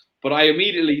enough. But I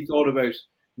immediately thought about,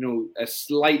 a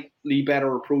slightly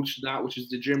better approach to that, which is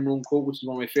the Jim Rohn quote, which is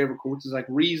one of my favorite quotes, is like,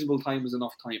 reasonable time is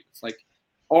enough time. It's like,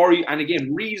 and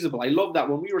again, reasonable. I love that.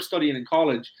 When we were studying in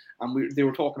college and they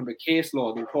were talking about case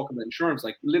law, they were talking about insurance,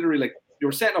 like literally, like, you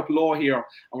were setting up law here,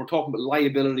 and we're talking about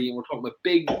liability, and we're talking about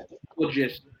big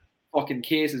budget fucking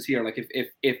cases here. Like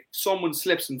if someone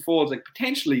slips and falls, like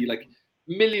potentially like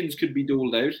millions could be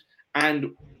doled out, and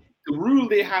the rule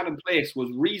they had in place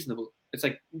was reasonable. It's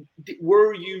like,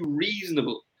 were you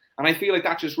reasonable? And I feel like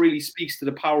that just really speaks to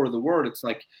the power of the word. It's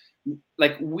like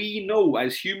we know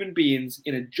as human beings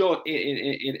in a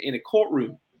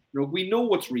courtroom, we know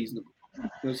what's reasonable.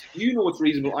 You know what's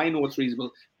reasonable. I know what's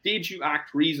reasonable. Did you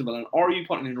act reasonable, and are you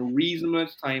putting in a reasonable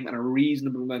amount of time and a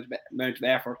reasonable amount of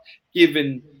effort,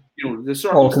 given the circumstances?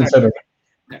 All considered.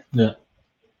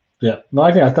 Yeah. No,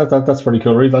 I think that's pretty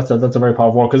cool. Really, that's a very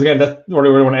powerful word, because again, that's what I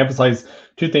really want to emphasize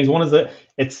 2 things. One is that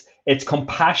it's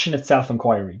compassionate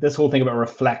self-inquiry. This whole thing about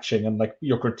reflection and like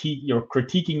you're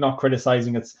critiquing, not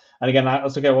criticizing. And again,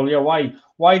 it's okay. Well, yeah,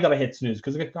 why did I hit snooze?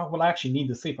 Because I actually need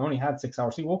to sleep. I only had 6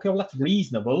 hours sleep. Okay, well, that's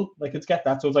reasonable. Like, let's get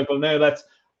that. So it's like, well, no, let's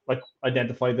like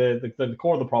identify the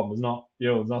core of the problem. Is not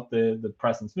it's not the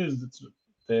press and snooze. It's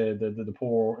the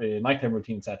poor nighttime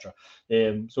routine, etc.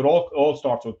 So it all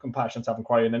starts with compassion,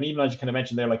 self-inquiry, and then even as you kind of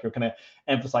mentioned there, like you're kind of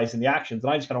emphasizing the actions,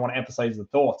 and I just kind of want to emphasize the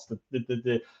thoughts,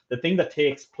 the thing that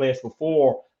takes place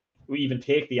before we even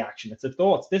take the action. It's the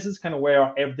thoughts. This is kind of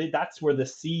where that's where the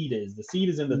seed is. The seed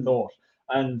is in the thought,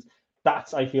 and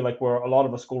that's, I feel like, where a lot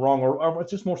of us go wrong, or it's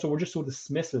just more so we're just so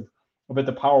dismissive about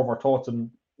the power of our thoughts.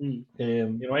 And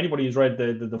anybody who's read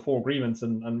the 4 Agreements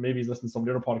and maybe he's listened to some of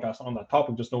the other podcasts on that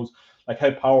topic just knows like how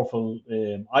powerful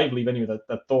I believe anyway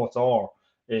that thoughts are.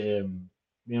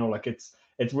 Like it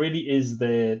really is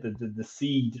the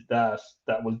seed that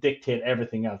will dictate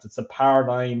everything else. It's a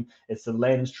paradigm. It's the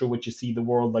lens through which you see the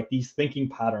world. Like these thinking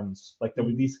patterns, like there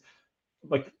were these,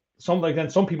 like some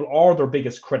people are their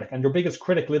biggest critic, and your biggest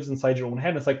critic lives inside your own head.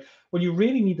 And it's like, well, you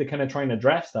really need to kind of try and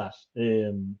address that.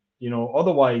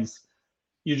 Otherwise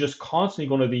you're just constantly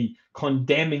going to be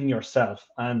condemning yourself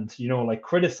and, like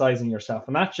criticizing yourself.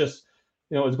 And that just,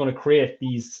 is going to create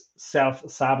these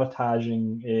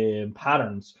self-sabotaging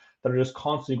patterns that are just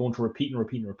constantly going to repeat and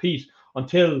repeat and repeat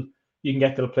until you can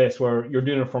get to the place where you're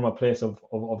doing it from a place of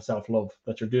self-love,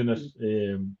 that you're doing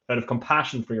it out of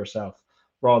compassion for yourself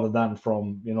rather than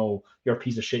from, you're a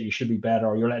piece of shit, you should be better,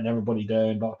 or you're letting everybody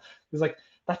down. But it's like,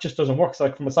 that just doesn't work. So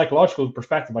like from a psychological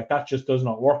perspective, like that just does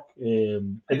not work.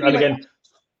 And again,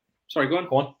 sorry, go on.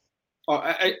 Go on. Oh,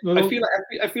 I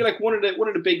feel like one of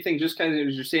the big things, just kind of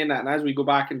as you're saying that, and as we go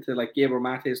back into like Gabor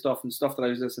Mate stuff and stuff that I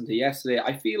was listening to yesterday,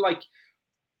 I feel like,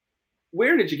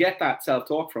 where did you get that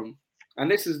self-talk from? And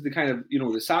this is the kind of,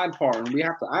 the sad part, and we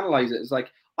have to analyze it. It's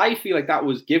like, I feel like that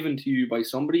was given to you by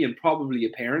somebody, and probably a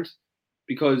parent,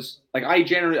 because like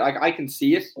I can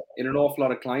see it in an awful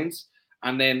lot of clients,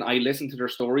 and then I listen to their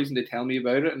stories and they tell me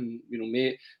about it, and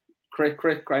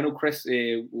Chris, I know Chris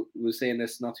was saying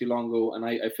this not too long ago, and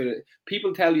I feel it,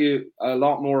 people tell you a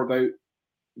lot more about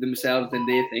themselves than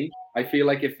they think. I feel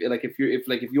like if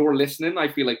you're listening,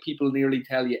 I feel like people nearly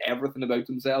tell you everything about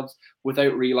themselves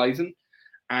without realizing.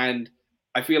 And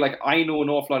I feel like I know an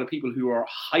awful lot of people who are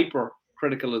hyper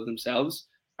critical of themselves,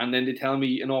 and then they tell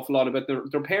me an awful lot about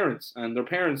their parents, and their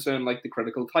parents sound like the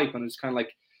critical type. And it's kind of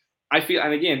like, I feel,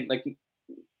 and again, like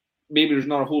maybe there's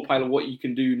not a whole pile of what you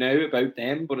can do now about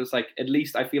them, but it's like, at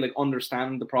least I feel like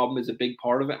understanding the problem is a big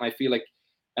part of it. And I feel like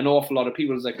an awful lot of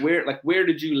people is like, where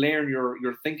did you learn your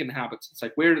thinking habits? It's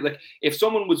like, if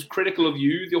someone was critical of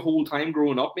you the whole time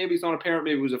growing up, maybe it's not a parent,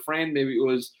 maybe it was a friend, maybe it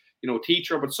was,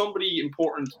 teacher, but somebody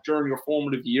important during your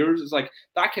formative years, is like,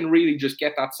 that can really just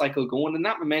get that cycle going. And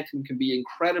that momentum can be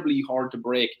incredibly hard to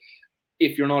break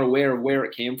if you're not aware of where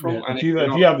it came from. Yeah, and if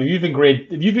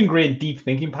you've ingrained deep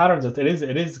thinking patterns, it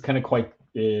is kind of quite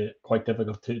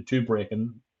difficult to break.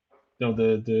 And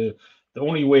the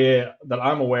only way that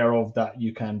I'm aware of that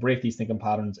you can break these thinking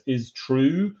patterns is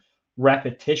through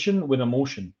repetition with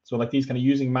emotion. So like these kind of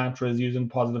using mantras, using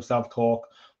positive self-talk,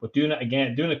 but doing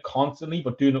it constantly,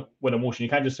 but doing it with emotion. You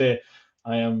can't just say,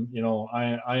 I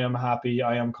am happy,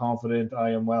 I am confident,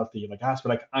 I am wealthy. Like, it has to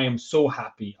be like, I am so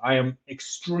happy, I am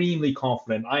extremely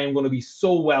confident, I am going to be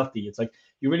so wealthy. It's like,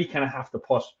 you really kind of have to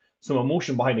put some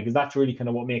emotion behind it, because that's really kind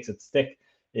of what makes it stick.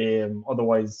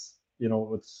 Otherwise,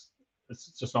 it's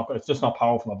just not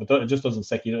powerful enough. It just doesn't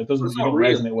stick. You don't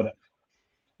resonate with it.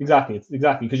 Exactly,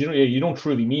 because you don't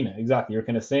truly mean it. Exactly, you're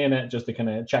kind of saying it just to kind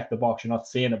of check the box. You're not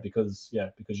saying it because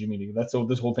you mean it. That's so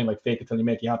this whole thing, like fake it till you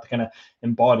make. You have to kind of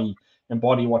embody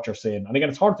what you're saying. And again,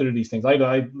 it's hard to do these things. I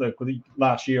like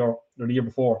last year or the year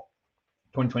before,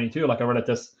 2022. Like I read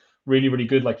this really, really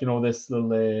good, like this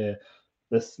little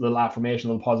affirmation,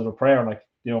 little positive prayer. And like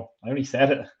I only said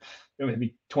it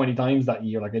maybe 20 times that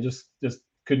year. Like I just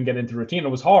couldn't get into the routine. It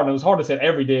was hard. It was hard to say it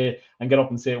every day and get up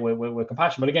and say it with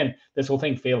compassion. But again, this whole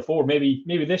thing failed forward. Maybe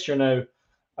this year now,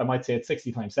 I might say it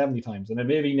 60 times, 70 times. And then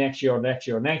maybe next year,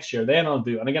 then I'll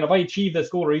do it. And again, if I achieve this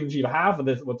goal or even achieve half of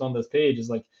this, what's on this page,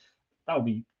 is like, that would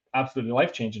be absolutely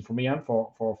life-changing for me and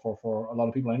for a lot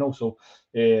of people I know. So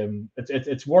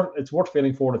it's worth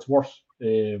failing forward. It's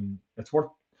worth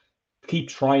keep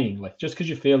trying. Like, just because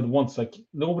you failed once, like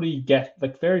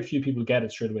very few people get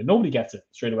it straight away. Nobody gets it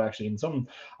straight away, actually. And something,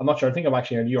 I'm not sure, I think I've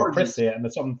actually heard you or Chris say it, and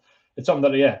it's something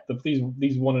that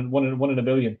these one in a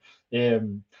billion.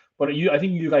 But I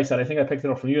think you guys said, I think I picked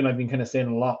it up from you, and I've been kind of saying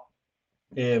a lot,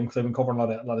 because I've been covering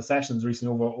a lot of sessions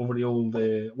recently over the old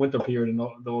winter period and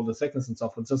all the sickness and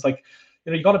stuff. And so it's like,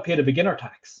 you got to pay the beginner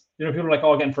tax. People are like,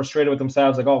 getting frustrated with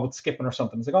themselves, like, with skipping or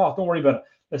something. It's like, don't worry about it.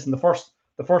 Listen, the first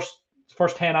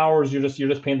 10 hours, you're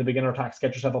just paying the beginner tax.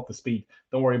 Get yourself up to speed.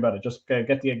 Don't worry about it. Just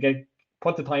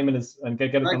put the time in and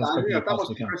get it done as quickly as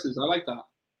possible. I like that.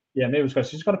 Yeah, maybe it was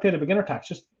Chris. You just got to pay the beginner tax.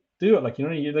 Just do it. Like, you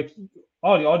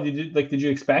like, did you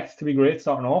expect to be great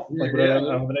starting off? Like,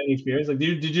 without having any experience? Like,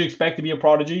 did you expect to be a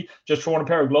prodigy, just throwing a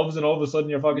pair of gloves and all of a sudden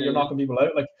you're knocking people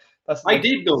out? Like, I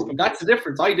did though. That's the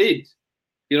difference. I did.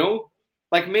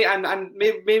 Like me, and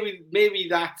maybe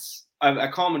that's a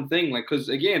common thing. Like, because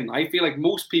again, I feel like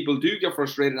most people do get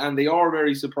frustrated and they are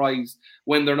very surprised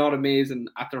when they're not amazing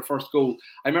at their first goal.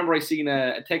 I remember I seen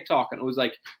a TikTok and it was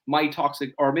like, my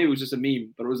toxic, or maybe it was just a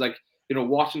meme, but it was like,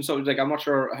 watching something like, I'm not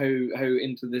sure how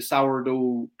into the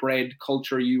sourdough bread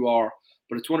culture you are,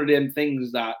 but it's one of them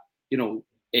things that,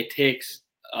 it takes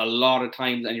a lot of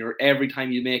times, and every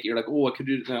time you make it, you're like, I could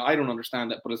do it. Now, I don't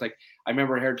understand it, but it's like, I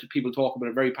remember I heard people talk about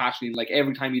it very passionately. Like,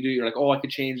 every time you do it, you're like, I could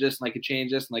change this, and I could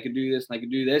change this, and I could do this, and I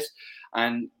could do this.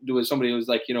 And there was somebody who was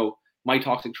like, my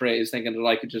toxic trait is thinking that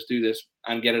I could just do this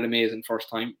and get it amazing first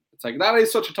time. It's like, that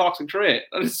is such a toxic trait.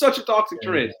 That is such a toxic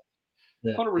trait.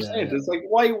 100%. It's like,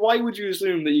 why would you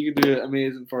assume that you could do it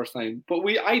amazing first time? But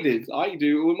I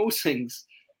do with most things.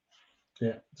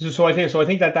 Yeah. So I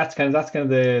think that's kind of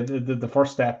the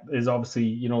first step is obviously,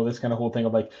 you know, this kind of whole thing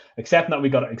of like accepting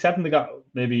that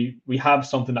maybe we have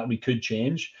something that we could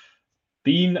change,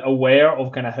 being aware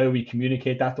of kind of how we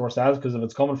communicate that to ourselves, because if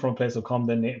it's coming from a place of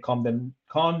condemnation,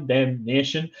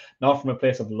 not from a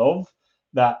place of love,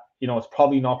 that, you know, it's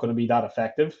probably not going to be that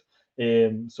effective.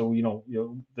 So you know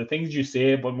the things you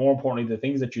say, but more importantly, the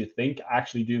things that you think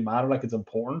actually do matter. Like, it's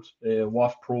important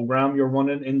what program you're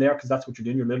running in there, because that's what you're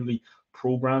doing. You're literally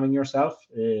programming yourself.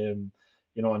 You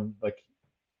know, and like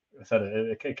I said,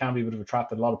 it can be a bit of a trap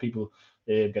that a lot of people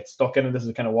get stuck in, and this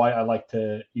is kind of why I like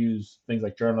to use things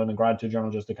like journaling and gratitude journal,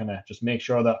 just to kind of just make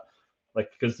sure that, like,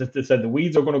 because it said the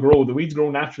weeds are going to grow. The weeds grow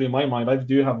naturally in my mind.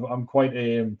 I'm quite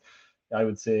I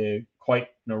would say quite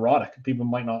neurotic. People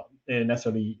might not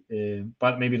necessarily,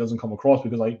 but maybe it doesn't come across,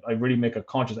 because I really make a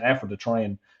conscious effort to try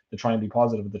and be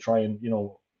positive, to try and, you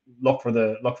know, look for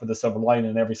the silver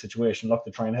lining in every situation. Look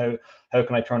to try and how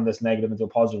can I turn this negative into a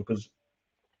positive, because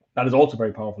that is also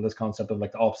very powerful. This concept of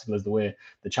like the obstacle is the way,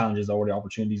 the challenges are where the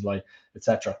opportunities lie,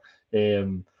 etc.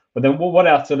 But then what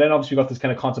else? So then obviously we got this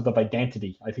kind of concept of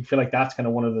identity. I feel like that's kind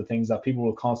of one of the things that people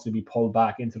will constantly be pulled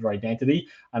back into their identity.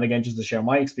 And again, just to share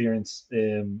my experience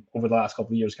over the last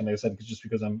couple of years, kind of, I said, just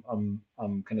because I'm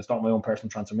kind of starting my own personal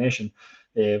transformation,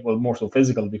 well, more so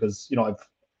physical, because, you know,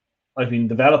 I've been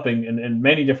developing in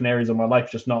many different areas of my life,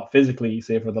 just not physically,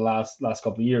 say, for the last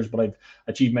couple of years, but I've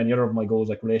achieved many other of my goals,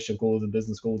 like relationship goals and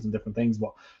business goals and different things.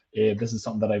 But this is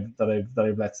something that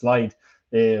I've let slide.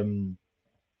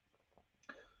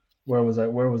 Where was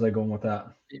I going with that?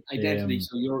 Identity.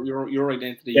 So your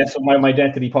identity. Yeah. So my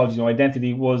identity, apologies. You know,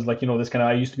 identity was like, you know, this kind of,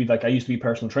 I used to be a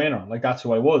personal trainer. Like, that's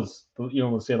who I was. But, you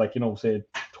know, say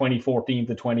 2014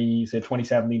 to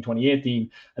 2017,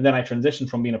 2018, and then I transitioned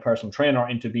from being a personal trainer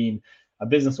into being a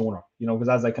business owner. You know, because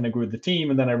as I kind of grew the team,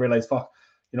 and then I realized, fuck,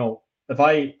 you know, if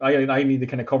I need to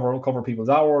kind of cover people's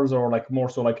hours, or like more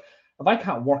so like, if I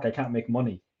can't work, I can't make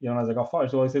money. You know, and I was like, oh fuck.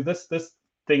 So I said, this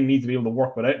thing needs to be able to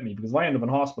work without me, because if I end up in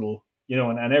hospital, you know,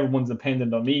 and everyone's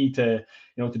dependent on me to,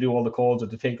 you know, to do all the calls or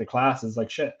to take the classes, like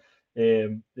shit,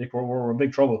 like we're in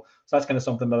big trouble. So that's kind of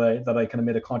something that I kind of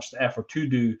made a conscious effort to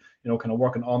do, you know, kind of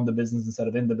working on the business instead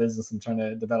of in the business, and trying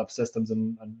to develop systems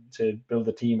and to build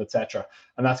a team, etc.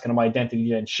 And that's kind of my identity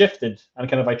then shifted, and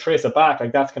kind of, I trace it back,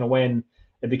 like that's kind of when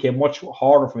it became much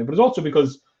harder for me. But it's also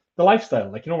because the lifestyle,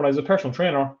 like, you know, when I was a personal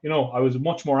trainer, you know, I was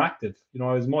much more active, you know,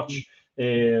 I was much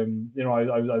you know,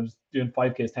 I was doing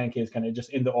 5Ks, 10Ks, kind of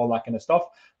just into all that kind of stuff.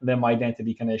 And then my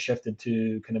identity kind of shifted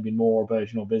to kind of be more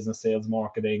about, you know, business, sales,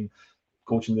 marketing,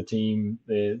 coaching the team,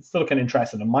 still kind of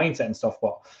interested in mindset and stuff,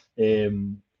 but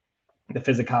the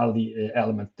physicality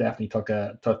element definitely took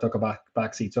a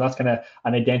back seat. So that's kind of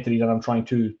an identity that I'm trying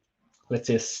to, let's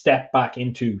say, step back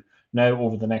into now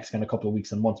over the next kind of couple of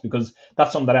weeks and months, because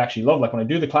that's something that I actually love. Like, when I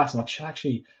do the class, I'm like, I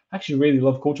actually really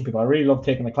love coaching people. I really love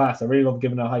taking the class. I really love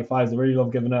giving out high fives. I really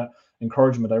love giving out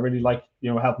encouragement. I really like,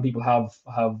 you know, helping people have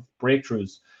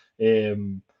breakthroughs.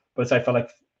 But I felt like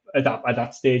at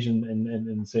that stage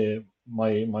in say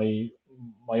my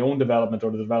own development,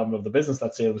 or the development of the business,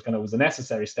 let's say, it was a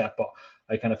necessary step. But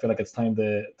I kind of feel like it's time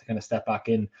to kind of step back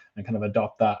in and kind of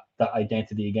adopt that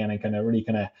identity again, and kind of really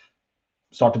kind of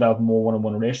start developing more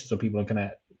one-on-one relationships with people, and kind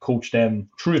of coach them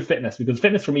through fitness, because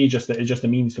fitness for me is just a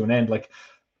means to an end. Like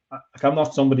I'm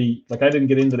not somebody, like, I didn't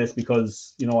get into this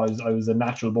because, you know, I was a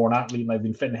natural born athlete and I've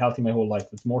been fit and healthy my whole life.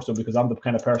 It's more so because I'm the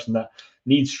kind of person that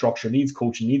needs structure, needs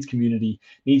coaching, needs community,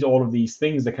 needs all of these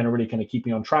things that kind of really kind of keep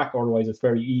me on track. Otherwise, it's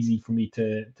very easy for me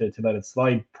to let it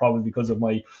slide, probably because of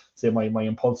my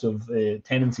impulsive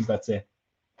tendencies, let's say.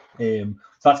 So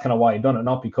that's kind of why I done it,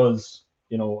 not because,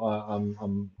 you know,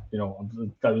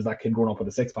 I was that kid growing up with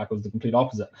a six pack. I was the complete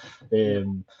opposite.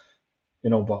 You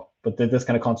know, but this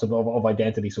kind of concept of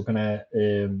identity. So kind of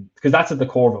because that's at the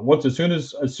core of it. As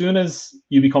soon as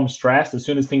you become stressed, as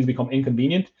soon as things become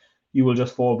inconvenient, you will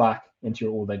just fall back into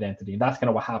your old identity. And that's kind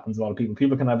of what happens to a lot of people.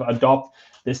 People can adopt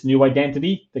this new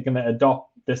identity. They can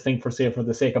adopt this thing for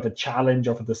the sake of a challenge,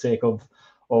 or for the sake of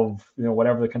you know,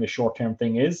 whatever the kind of short-term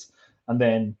thing is. And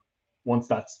then once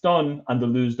that's done, and they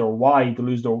lose their why, they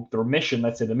lose their mission.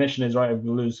 Let's say the mission is, right, I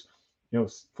will lose, you know,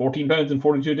 14 pounds in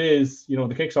 42 days, you know,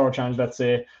 the Kickstarter challenge, let's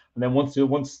say. And then once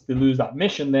they lose that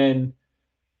mission, then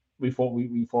we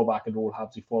fall back into old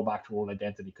habits, we fall back to old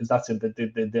identity, because that's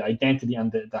the identity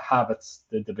and the habits,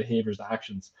 the behaviors, the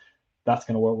actions. That's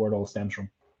kind of where it all stems from.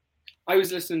 I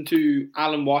was listening to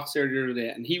Alan Watts there the other day,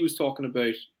 and he was talking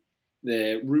about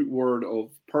the root word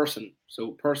of person.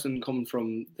 So person comes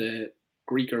from the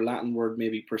Greek or Latin word,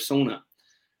 maybe persona,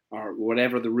 or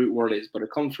whatever the root word is, but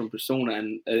it comes from persona.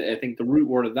 And I think the root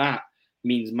word of that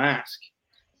means mask.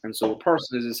 And so a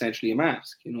person is essentially a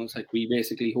mask. You know, it's like we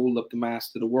basically hold up the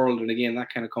mask to the world. And again,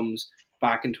 that kind of comes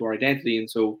back into our identity. And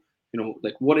so, you know,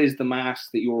 like, what is the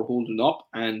mask that you're holding up?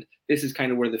 And this is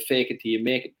kind of where the fake it till you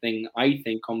make it thing, I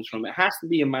think, comes from. It has to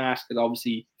be a mask that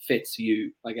obviously fits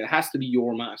you. Like, it has to be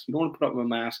your mask. You don't want to put up a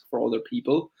mask for other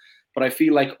people. But I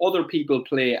feel like other people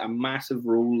play a massive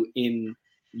role in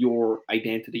your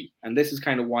identity. And this is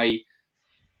kind of why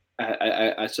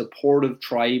a supportive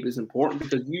tribe is important,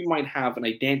 because you might have an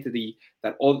identity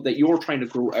that you're trying to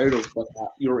grow out of, but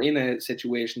you're in a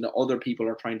situation that other people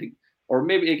are trying to, or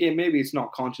maybe it's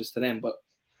not conscious to them, but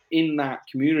in that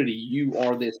community, you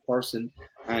are this person.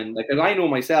 And like, as I know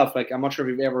myself, like, I'm not sure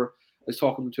if you've ever, I was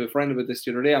talking to a friend about this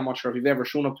the other day, I'm not sure if you've ever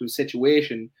shown up to a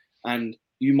situation and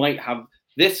you might have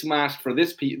this mask for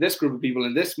this group of people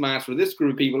and this mask for this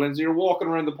group of people, and so you're walking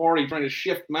around the party trying to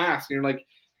shift masks, and you're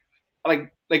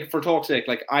like for talk's sake,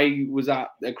 like, I was at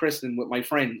a christening with my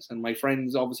friends, and my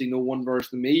friends obviously know one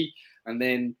version of me, and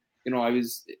then, you know,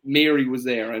 Mary was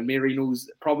there, and Mary knows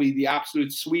probably the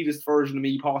absolute sweetest version of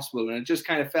me possible, and it just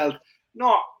kind of felt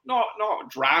not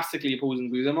drastically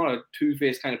opposing, because I'm not a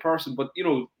two-faced kind of person, but, you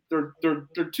know,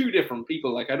 they're two different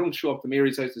people. Like, I don't show up to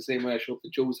Mary's house the same way I show up to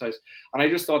Joe's house, and I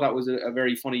just thought that was a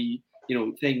very funny, you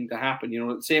know, thing to happen. You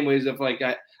know, the same way as if, like,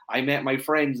 I met my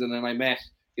friends and then I met,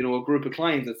 you know, a group of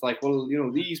clients. It's like, well, you know,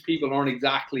 these people aren't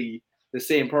exactly the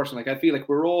same person. Like, I feel like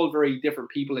we're all very different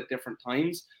people at different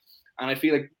times, and I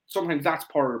feel like sometimes that's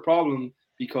part of the problem,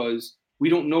 because we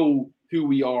don't know who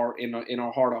we are in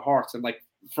our heart of hearts. And like,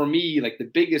 for me, like, the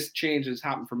biggest change that's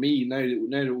happened for me now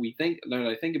that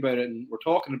I think about it and we're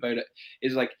talking about it,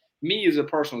 is like, me as a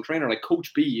personal trainer, like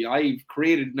Coach B. I've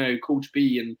created now Coach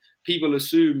B, and people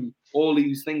assume all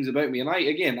these things about me. And I,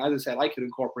 again, as I said, I could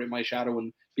incorporate my shadow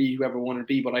and be whoever I want to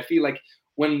be. But I feel like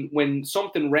when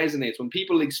something resonates, when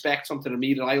people expect something of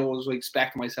me that I always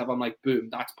expect myself, I'm like, boom,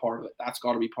 that's part of it. That's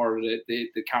got to be part of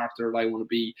the character that I want to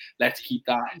be. Let's keep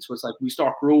that. And so it's like we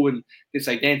start growing this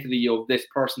identity of this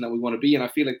person that we want to be. And I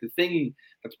feel like the thing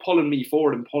that's pulling me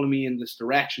forward and pulling me in this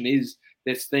direction is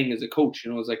this thing as a coach.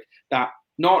 You know, it's like that.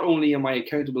 Not only am I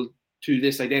accountable to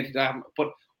this identity,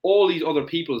 but all these other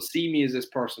people see me as this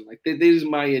person. Like, this is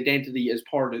my identity as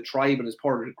part of the tribe and as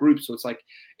part of the group. So it's like,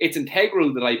 it's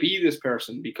integral that I be this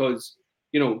person, because,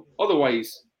 you know,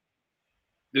 otherwise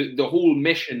the whole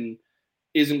mission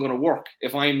isn't going to work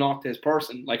if I'm not this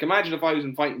person. Like, imagine if I was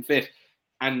in Fighting Fit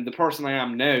and the person I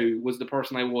am now was the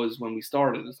person I was when we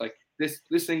started. It's like,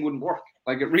 this thing wouldn't work.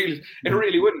 Like, it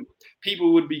really wouldn't.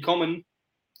 People would be coming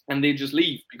and they'd just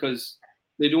leave because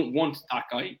they don't want that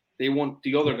guy. They want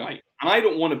the other guy. And I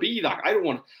don't want to be that. I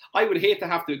would hate to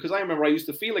have to, because I remember I used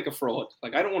to feel like a fraud.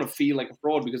 Like, I don't want to feel like a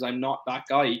fraud because I'm not that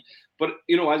guy. But,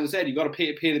 you know, as I said, you got to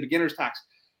pay the beginner's tax.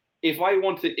 If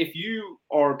you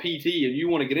are a PT and you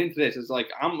want to get into this, it's like,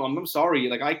 I'm sorry.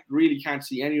 Like, I really can't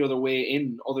see any other way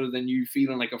in other than you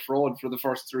feeling like a fraud for the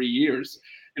first 3 years.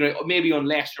 You know, maybe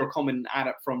unless you're coming at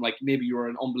it from, like, maybe you're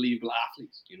an unbelievable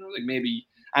athlete, you know, like maybe.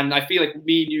 And I feel like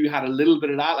me and you had a little bit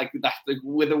of that, like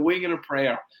with a wing and a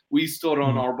prayer, we stood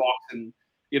on our box, and,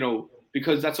 you know,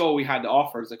 because that's all we had to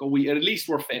offer. It's like, oh, at least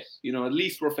we're fit, you know, at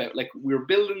least we're fit. Like, we're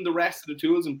building the rest of the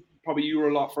tools, and probably you were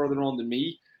a lot further on than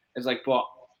me. It's like, but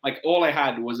like, all I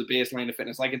had was a baseline of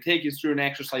fitness. I can take you through an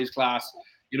exercise class,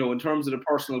 you know, in terms of the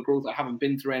personal growth. I haven't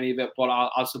been through any of it, but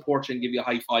I'll support you and give you a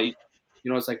high five.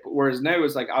 You know, it's like, whereas now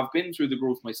it's like, I've been through the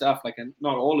growth myself, like, and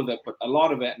not all of it, but a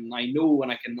lot of it. And I know,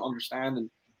 and I can understand, and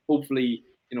hopefully,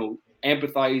 you know,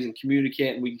 empathize and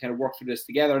communicate, and we can kind of work through this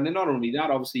together. And then not only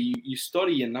that, obviously you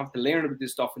study and have to learn about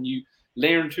this stuff, and you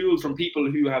learn tools from people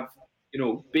who have, you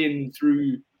know, been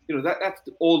through, you know, that's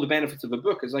all the benefits of a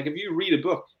book. It's like, if you read a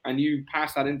book and you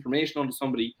pass that information on to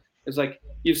somebody, it's like,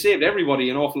 you've saved everybody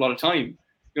an awful lot of time.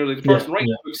 You know, like, the person writing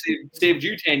the book saved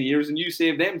you 10 years, and you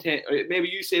saved them 10. Maybe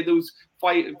you saved those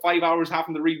five hours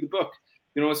having to read the book.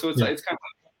 You know, so it's kind of,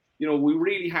 you know, we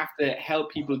really have to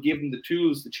help people, give them the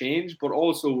tools to change, but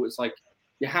also it's like,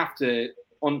 I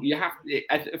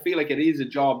feel like it is a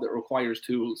job that requires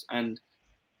tools, and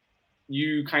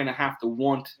you kind of have to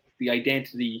want the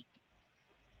identity.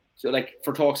 So, like,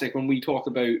 for talk's sake, when we talk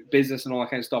about business and all that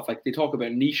kind of stuff, like, they talk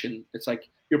about niching. It's like,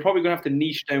 you're probably going to have to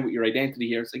niche down with your identity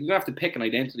here. It's like, you're going to have to pick an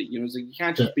identity. You know, it's like, you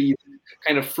can't just be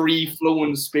kind of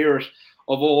free-flowing spirit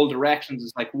of all directions.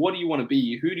 It's like, what do you want to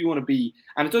be? Who do you want to be?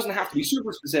 And it doesn't have to be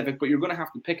super specific, but you're going to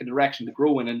have to pick a direction to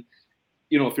grow in. And,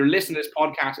 you know, if you're listening to this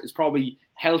podcast, it's probably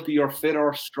healthier,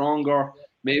 fitter, stronger,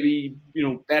 maybe, you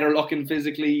know, better looking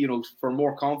physically, you know, for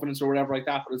more confidence or whatever like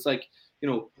that. But it's like, you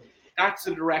know, that's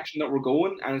the direction that we're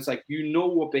going. And it's like, you know,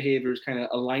 what behaviors kind of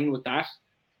align with that.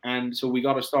 And so we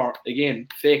got to start, again,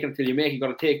 fake it until you make it. You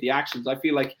got to take the actions. I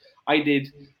feel like I did,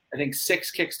 I think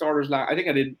 6 Kickstarters. I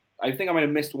think I might have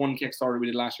missed one Kickstarter we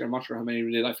did last year. I'm not sure how many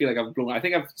we did. I feel like I've blown. I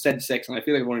think I've said 6, and I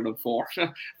feel like I've only done 4.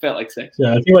 Felt like 6.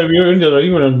 Yeah, I feel like you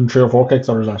were in 3 or 4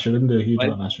 Kickstarters last year. Didn't do a huge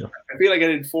amount last year. I feel like I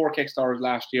did 4 Kickstarters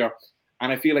last year,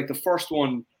 and I feel like the first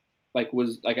one,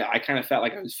 was I kind of felt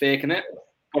like I was faking it,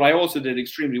 but I also did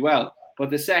extremely well. But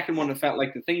the second one, I felt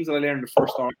like the things that I learned the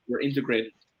first time were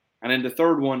integrated, and then the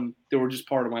third one, they were just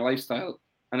part of my lifestyle,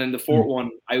 and then the fourth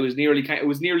one, it was nearly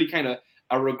kind of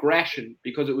a regression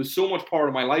because it was so much part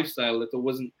of my lifestyle that there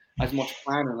wasn't as much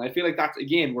planning. I feel like that's,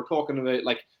 again, we're talking about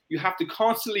like you have to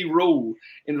constantly roll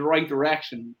in the right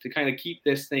direction to kind of keep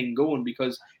this thing going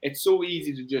because it's so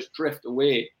easy to just drift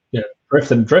away. Yeah,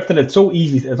 drifting. It's so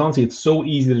easy. It's so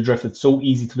easy to drift. It's so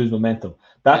easy to lose momentum.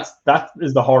 That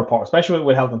is the hard part, especially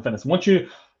with health and fitness. Once you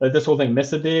this whole thing,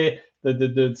 miss a day,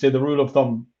 the rule of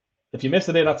thumb. If you miss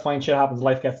a day, that's fine. Shit happens.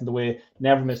 Life gets in the way.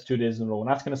 Never miss 2 days in a row, and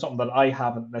that's kind of something that I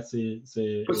haven't. Let's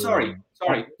say. But sorry.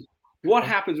 What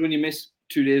happens when you miss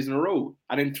 2 days in a row,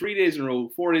 and then 3 days in a row,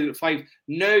 4 days, 5?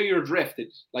 Now you're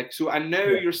drifted, and now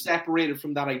you're separated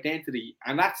from that identity,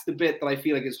 and that's the bit that I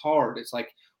feel like is hard. It's like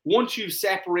once you've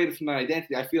separated from that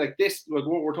identity, I feel like this, like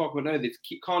what we're talking about now, this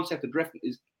concept of drifting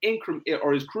is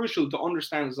crucial to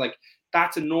understand. Is like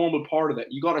that's a normal part of it.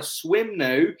 You got to swim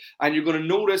now, and you're going to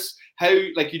notice how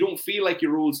like you don't feel like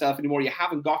your old self anymore. You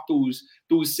haven't got those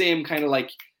same kind of like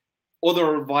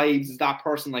other vibes as that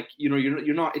person. Like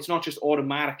you're not. It's not just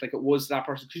automatic like it was to that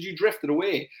person because you drifted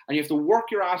away, and you have to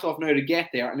work your ass off now to get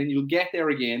there, and then you'll get there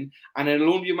again, and then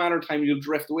it'll only be a matter of time you'll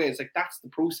drift away. It's like that's the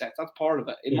process. That's part of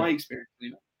it, in my experience.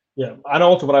 Yeah, and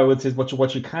also what I would say is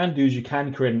what you can do is you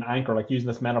can create an anchor, like using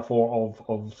this metaphor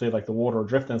of say like the water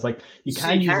drifting. It's like you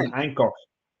can use an anchor.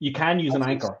 You can use an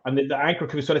anchor, and the anchor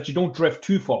can be so that you don't drift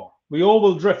too far. We all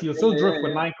will drift. You'll still drift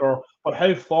with an anchor, but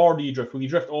how far do you drift? Will you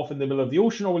drift off in the middle of the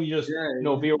ocean, or will you just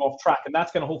veer off track? And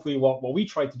that's kind of hopefully what we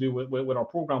try to do with our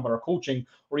program, with our coaching,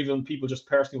 or even people just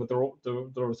personally with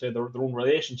their own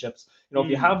relationships. If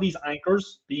you have these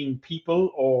anchors, being people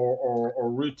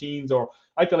or routines, or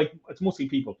I feel like it's mostly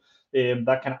people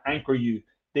that kind of anchor you.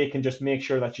 They can just make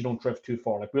sure that you don't drift too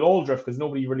far. Like we'll all drift because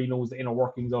nobody really knows the inner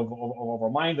workings of our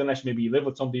mind, unless maybe you live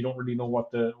with somebody, you don't really know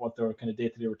what their kind of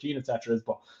day-to-day routine, etc. is.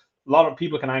 But a lot of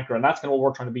people can anchor, and that's kind of what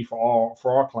we're trying to be for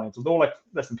our clients. Although, like,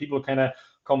 listen, people kind of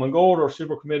come and go, they're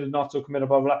super committed, not so committed,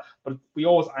 blah, blah, blah. But we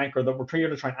always anchor that we're trying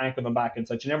to try and anchor them back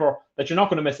inside. You're not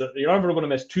going to miss it. You're never going to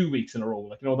miss 2 weeks in a row.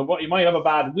 Like, you might have a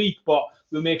bad week, but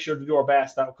we'll make sure to do our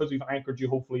best that because we've anchored you,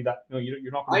 hopefully that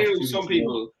you're not going to miss 2 weeks.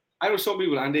 I know some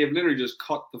people, and they have literally just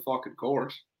cut the fucking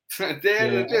course.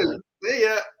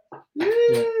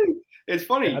 It's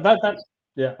funny. And that's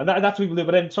what people do.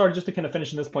 But then, sorry, just to kind of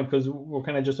finish on this point, because we're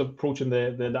kind of just approaching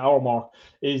the hour mark,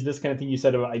 is this kind of thing you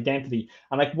said about identity.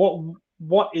 And like,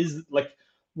 what is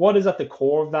at the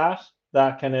core of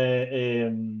that kind of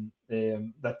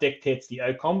that dictates the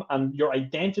outcome, and your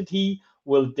identity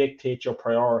will dictate your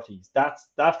priorities. That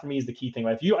for me is the key thing.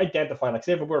 Like if you identify, like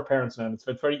say if we're parents now, it's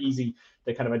very easy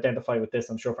to kind of identify with this.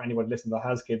 I'm sure for anybody listening that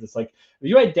has kids, it's like if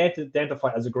you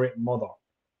identify as a great mother,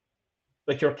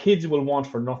 like your kids will want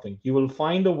for nothing. You will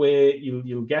find a way,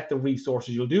 you'll get the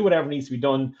resources, you'll do whatever needs to be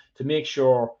done to make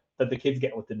sure that the kids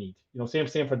get what they need. Same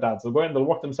for dads. They'll go out and they'll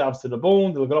work themselves to the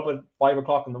bone. They'll get up at 5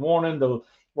 o'clock in the morning. They'll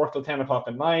work till 10 o'clock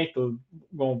at night. They'll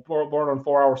go burn on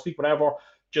 4 hours sleep, whatever,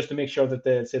 just to make sure that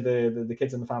the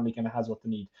kids in the family kind of has what they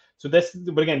need. So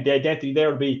but again, the identity there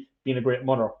would be being a great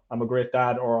mother. I'm a great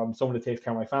dad, or I'm someone that takes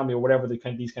care of my family, or whatever these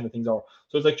kind of things are.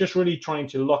 So it's like just really trying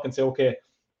to look and say, okay,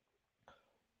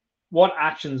 what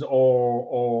actions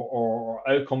or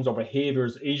outcomes or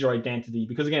behaviors is your identity?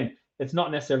 Because again, it's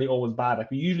not necessarily always bad.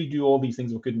 Like we usually do all these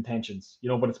things with good intentions,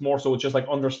 but it's more so it's just like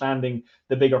understanding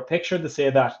the bigger picture to say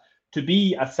that to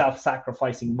be a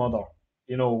self-sacrificing mother,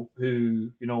 who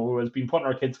has been putting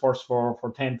our kids first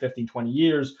for 10, 15, 20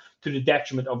 years to the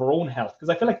detriment of our own health. Because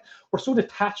I feel like we're so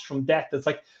detached from death. It's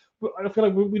like, I feel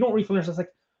like we don't really understand. It's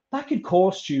like, that could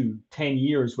cost you 10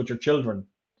 years with your children.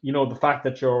 The fact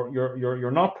that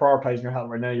you're not prioritizing your health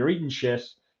right now, you're eating shit,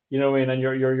 and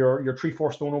you're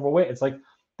 3-4 stone overweight. It's like,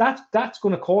 that's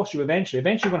going to cost you eventually.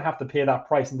 Eventually you're going to have to pay that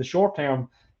price. In the short term,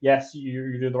 yes,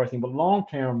 you're doing the right thing, but long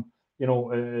term,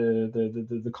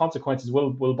 the consequences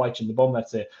will bite you in the bum,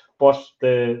 let's say. But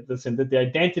the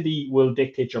identity will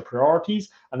dictate your priorities.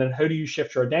 And then how do you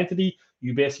shift your identity?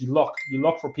 You basically look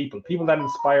for people that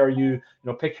inspire you.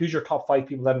 Pick who's your top 5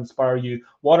 people that inspire you.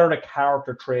 What are the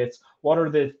character traits? What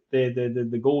are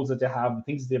the goals that they have, the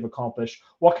things that they've accomplished?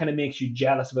 What kind of makes you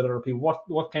jealous about other people?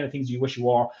 What kind of things you wish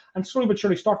you are? And slowly but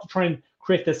surely start to try and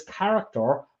create this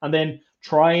character, and then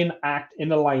try and act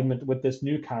in alignment with this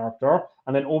new character.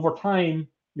 And then over time,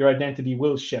 your identity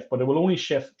will shift, but it will only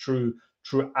shift through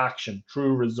action,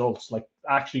 through results, like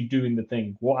actually doing the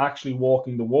thing, actually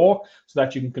walking the walk, so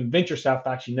that you can convince yourself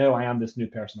that actually, no, I am this new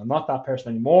person. I'm not that person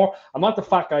anymore. I'm not the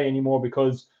fat guy anymore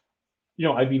because, you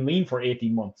know, I've been lean for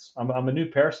 18 months. I'm a new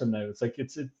person now. It's like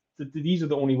these are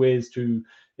the only ways to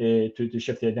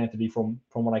shift the identity from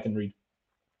what I can read.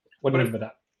 What do you think about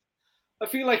that?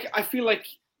 I feel like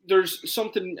there's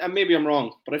something, and maybe I'm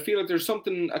wrong, but I feel like there's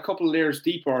something a couple of layers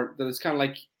deeper that is kind of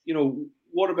like, you know,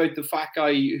 what about the fat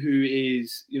guy who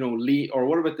is, you know, lean, or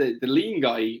what about the lean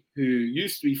guy who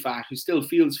used to be fat, who still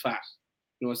feels fat?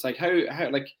 You know, it's like how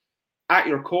like at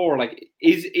your core, like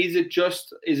is it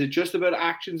just about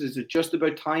actions? Is it just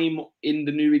about time in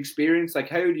the new experience? Like,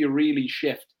 how do you really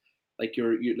shift, like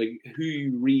you're like who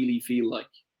you really feel like?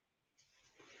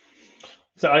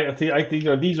 So I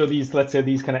think these let's say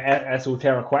these kind of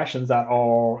esoteric questions that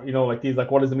are, you know, like these,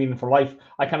 like what is the meaning for life?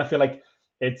 I kind of feel like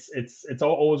it's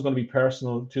always going to be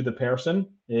personal to the person,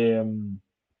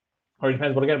 or it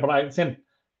depends. But again,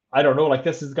 I don't know. Like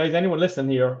this is, guys, anyone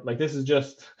listening here, like this is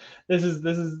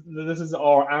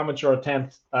our amateur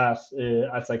attempt at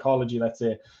psychology, let's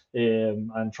say,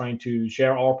 and trying to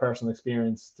share our personal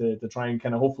experience to try and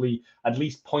kind of hopefully at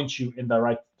least point you in the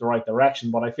right direction.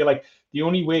 But I feel like the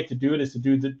only way to do it is to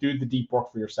do the deep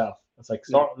work for yourself. It's like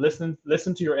start listen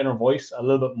to your inner voice a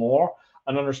little bit more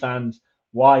and understand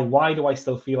why do I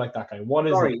still feel like that guy? What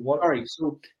is it?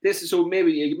 So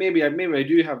maybe I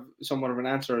do have somewhat of an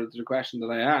answer to the question that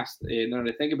I asked. Now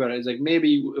that I think about it, it's like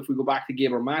maybe if we go back to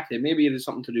Gabor Mate, maybe it is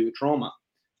something to do with trauma.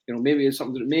 You know, maybe it's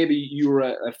something. Maybe you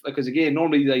were because again,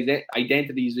 normally the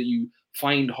identities that you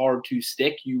find hard to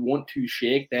stick, you want to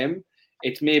shake them.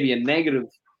 It's maybe a negative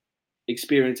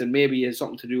experience, and maybe it has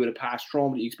something to do with a past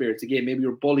trauma that you experienced. Again, maybe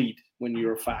you're bullied when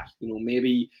you're fat. You know,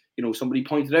 maybe, you know, somebody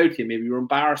pointed out to you. Maybe you're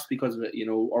embarrassed because of it. You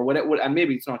know, or whatever. And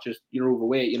maybe it's not just you're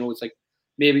overweight. You know, it's like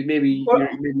maybe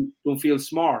you don't feel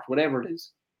smart. Whatever it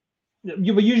is.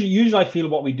 Yeah, but usually I feel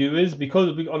what we do is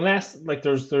because unless like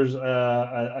there's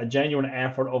a genuine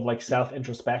effort of like self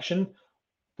introspection,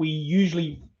 we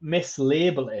usually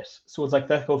mislabel it. So it's like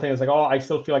that whole thing is like, oh, I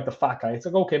still feel like the fat guy. It's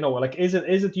like, okay, no, like is it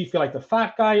do you feel like the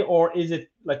fat guy, or is it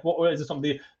like what is it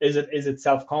something? Is it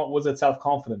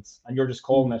self-confidence and you're just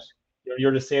calling it?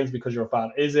 You're just saying it's because you're fat.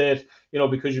 Is it, you know,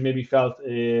 because you maybe felt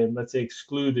let's say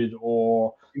excluded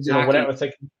or you know, whatever? It's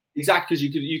like exactly,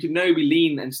 because you could now be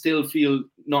lean and still feel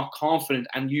not confident,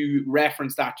 and you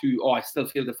reference that to, oh, I still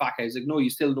feel the fat guy. It's like, no, you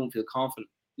still don't feel confident.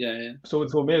 Yeah. So I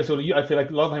feel like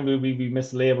a lot of times we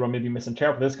mislabel or maybe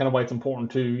misinterpret. That's kind of why it's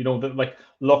important to, you know, like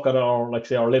look at our, like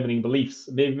say, our limiting beliefs.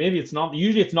 Maybe it's not.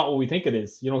 Usually, it's not what we think it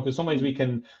is. You know, because sometimes we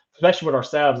can, especially with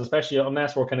ourselves, especially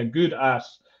unless we're kind of good at,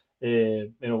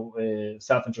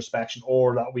 self introspection,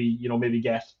 or that we, you know, maybe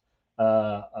get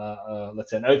let's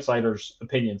say an outsider's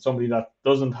opinion, somebody that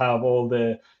doesn't have all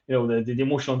the, you know, the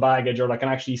emotional baggage, or that can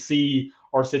actually see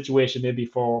our situation maybe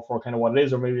for kind of what it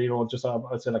is, or maybe, you know, just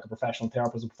I'd say like a professional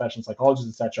therapist, a professional psychologist,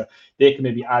 etc. They can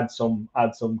maybe add some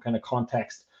kind of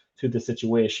context to the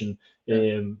situation,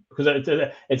 because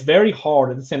it's very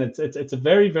hard. It's a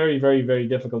very, very, very, very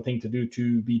difficult thing to do,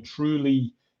 to be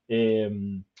truly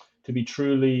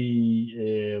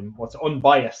what's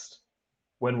unbiased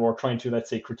when we're trying to, let's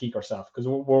say, critique ourselves, because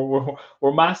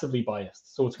we're massively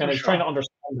biased. So it's kind of trying to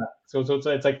understand that. So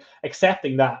it's like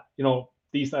accepting that, you know,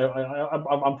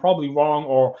 I'm probably wrong,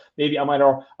 or maybe I'm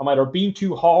either being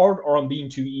too hard or I'm being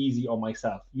too easy on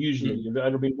myself. Usually, you're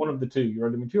either being one of the two. You're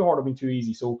either being too hard or being too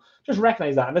easy. So just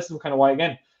recognize that, and this is kind of why,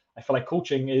 again, I feel like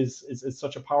coaching is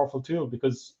such a powerful tool,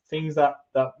 because things that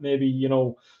maybe, you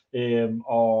know,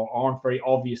 aren't very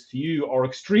obvious to you are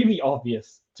extremely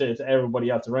obvious to everybody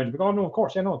else around you. Because, oh no, of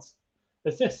course, yeah, no,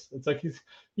 it's this. It's like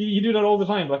you do that all the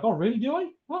time. Like, oh really? Do I?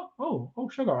 What? Oh,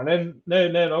 sugar. And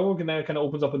then now kind of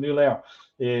opens up a new layer.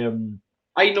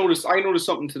 I noticed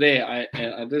something today.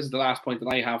 This is the last point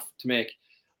that I have to make.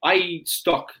 I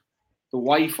stuck the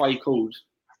Wi-Fi code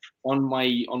on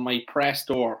my press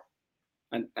door,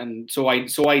 and so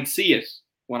I'd see it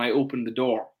when I opened the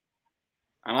door.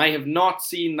 And I have not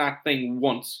seen that thing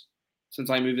once since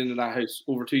I moved into that house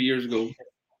over 2 years ago.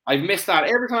 I've missed that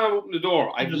every time I've opened the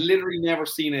door. I've literally never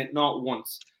seen it, not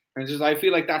once. And it's just, I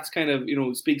feel like that's kind of, you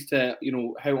know, speaks to, you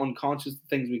know, how unconscious the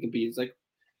things we can be. It's like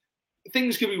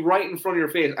things could be right in front of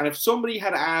your face. And if somebody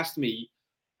had asked me,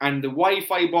 and the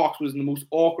Wi-Fi box was in the most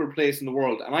awkward place in the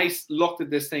world, and I looked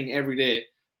at this thing every day,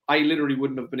 I literally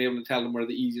wouldn't have been able to tell them where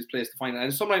the easiest place to find it.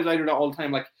 And sometimes I do that all the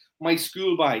time. Like, my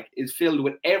school bag is filled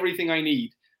with everything I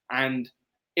need, and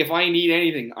if I need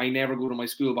anything, I never go to my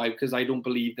school bag, because I don't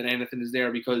believe that anything is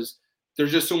there, because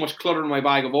there's just so much clutter in my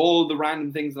bag of all the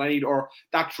random things that I need, or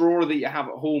that drawer that you have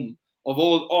at home of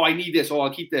all. Oh, I need this. Oh,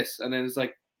 I'll keep this, and then it's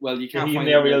like, well, you can't.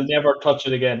 You'll never touch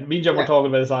it again. Me and Jim were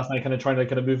talking about this last night, kind of trying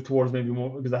to move towards maybe more,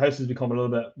 because the house has become a little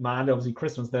bit mad. Obviously,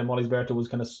 Christmas then Molly's birthday was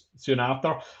kind of soon after.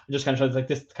 I just kind of tried like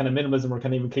this kind of minimalism. We're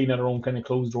kind of even cleaning out our own kind of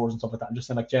clothes drawers and stuff like that. I'm just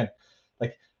saying, like, Jen,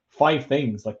 like 5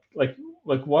 things, like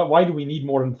why do we need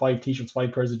more than 5 t-shirts,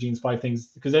 5 pairs of jeans, 5 things?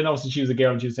 Because then obviously she was a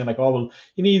girl and she was saying like, oh well,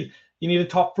 you need a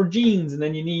top for jeans, and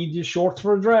then you need your shorts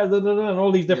for a dress, and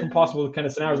all these different possible kind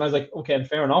of scenarios. And I was like, okay, and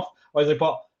fair enough. I was like,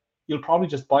 but you'll probably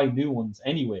just buy new ones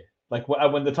anyway. Like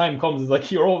when the time comes, it's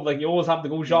like you always have to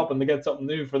go shopping to get something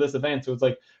new for this event. So it's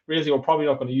like, really, we're probably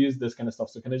not going to use this kind of stuff.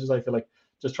 So I feel like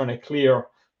just trying to clear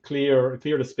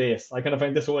the space. I kind of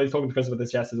find this. I was talking to Chris about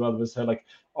this yesterday as well. It was like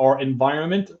our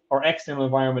environment, our external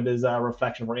environment is a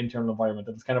reflection of our internal environment.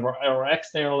 It's kind of our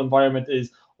external environment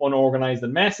is unorganized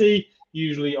and messy.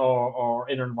 Usually our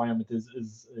inner environment is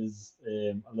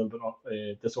a little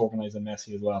bit disorganized and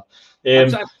messy as well.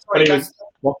 Just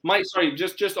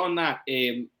on that.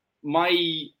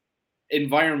 My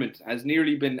environment has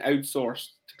nearly been outsourced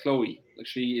to Chloe. Like,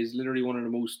 she is literally one of the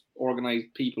most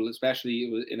organized people,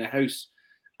 especially in a house.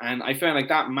 And I found like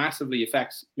that massively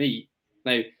affects me.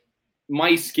 Now,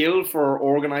 my skill for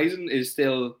organizing is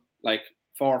still like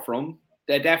far from.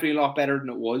 They're definitely a lot better than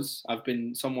it was. I've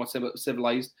been somewhat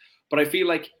civilized. But I feel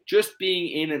like just being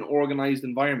in an organized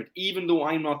environment, even though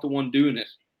I'm not the one doing it,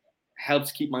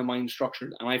 helps keep my mind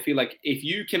structured. And I feel like if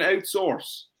you can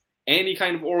outsource any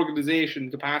kind of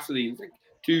organization capacity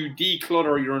to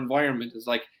declutter your environment, is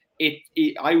like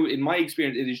in my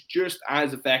experience, it is just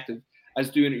as effective as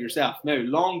doing it yourself. Now,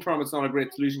 long term, it's not a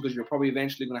great solution because you're probably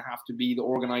eventually going to have to be the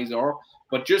organizer.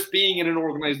 But just being in an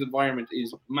organized environment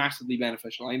is massively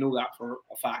beneficial. I know that for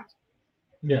a fact.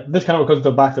 Yeah, this kind of goes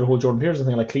back to the whole Jordan Peterson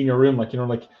thing, like clean your room, like, you know,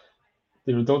 like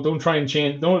don't try and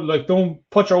change, don't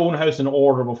put your own house in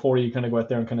order before you kind of go out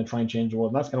there and kind of try and change the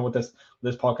world. And that's kind of what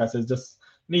this podcast is. Just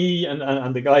me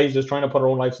and the guys just trying to put our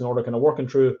own lives in order, kind of work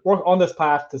on this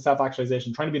path to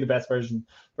self-actualization, trying to be the best versions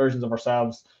of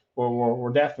ourselves.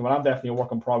 I'm definitely a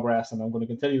work in progress, and I'm going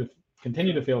to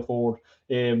continue to fail forward.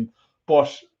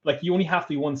 But like, you only have to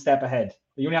be one step ahead.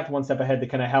 You only have to one step ahead to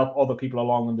kind of help other people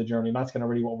along on the journey, and that's kind of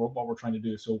really what we're trying to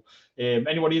do. So,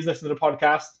 anybody who's listening to the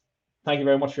podcast, thank you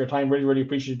very much for your time. Really, really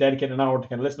appreciate you dedicating an hour to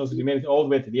kind of listen to us. If you made it all the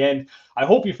way to the end, I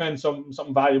hope you found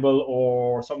something valuable,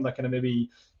 or something that kind of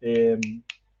maybe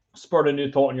spurred a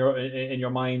new thought in your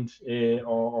mind,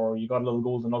 or you got a little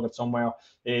golden nugget somewhere.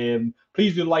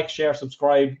 Please do like, share,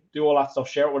 subscribe, do all that stuff.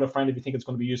 Share it with a friend if you think it's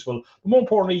going to be useful. But more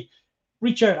importantly,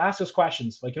 reach out, ask us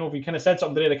questions. Like, you know, if you kind of said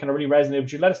something today that kind of really resonated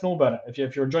with you, let us know about it.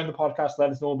 If you're enjoying the podcast,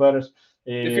 let us know about it.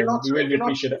 If you're not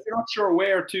sure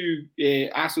where to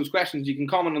ask those questions, you can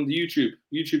comment on the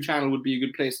YouTube channel would be a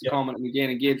good place to comment, and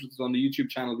again, engage with us on the YouTube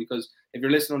channel, because if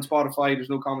you're listening on Spotify, there's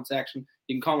no comment section.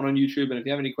 You can comment on YouTube, and if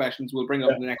you have any questions, we'll bring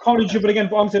up in the next comment on YouTube. But again,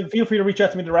 I'm saying, feel free to reach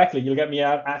out to me directly. You'll get me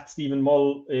at Stephen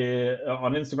Mull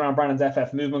on Instagram, Brandon's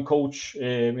FF Movement Coach.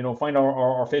 You know, find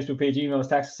our Facebook page, email us,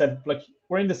 text us. Said, like,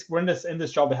 we're in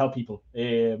this job to help people.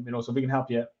 You know, so if we can help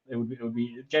you, it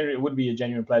would be a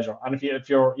genuine pleasure. And if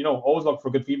you're, you know, always look for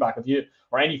good feedback,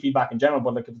 or any feedback in general,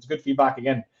 but like, if it's good feedback,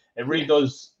 again, it really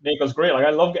does make us great. Like, I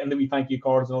love getting the wee thank you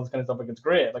cards and all this kind of stuff. Like, it's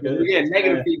great. Like,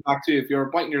 negative feedback too. If you're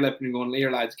biting your lip and you're going, "Here,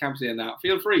 lads, can't say that,"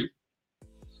 feel free.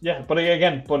 Yeah, but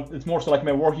it's more so like,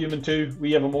 man, we're human too.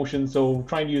 We have emotions, so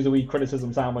try and use a wee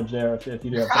criticism sandwich there if you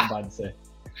do have something bad to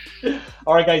say.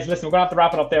 All right, guys, listen, we're gonna have to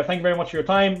wrap it up there. Thank you very much for your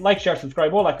time. Like, share,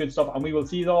 subscribe, all that good stuff, and we will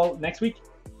see you all next week.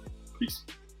 Peace.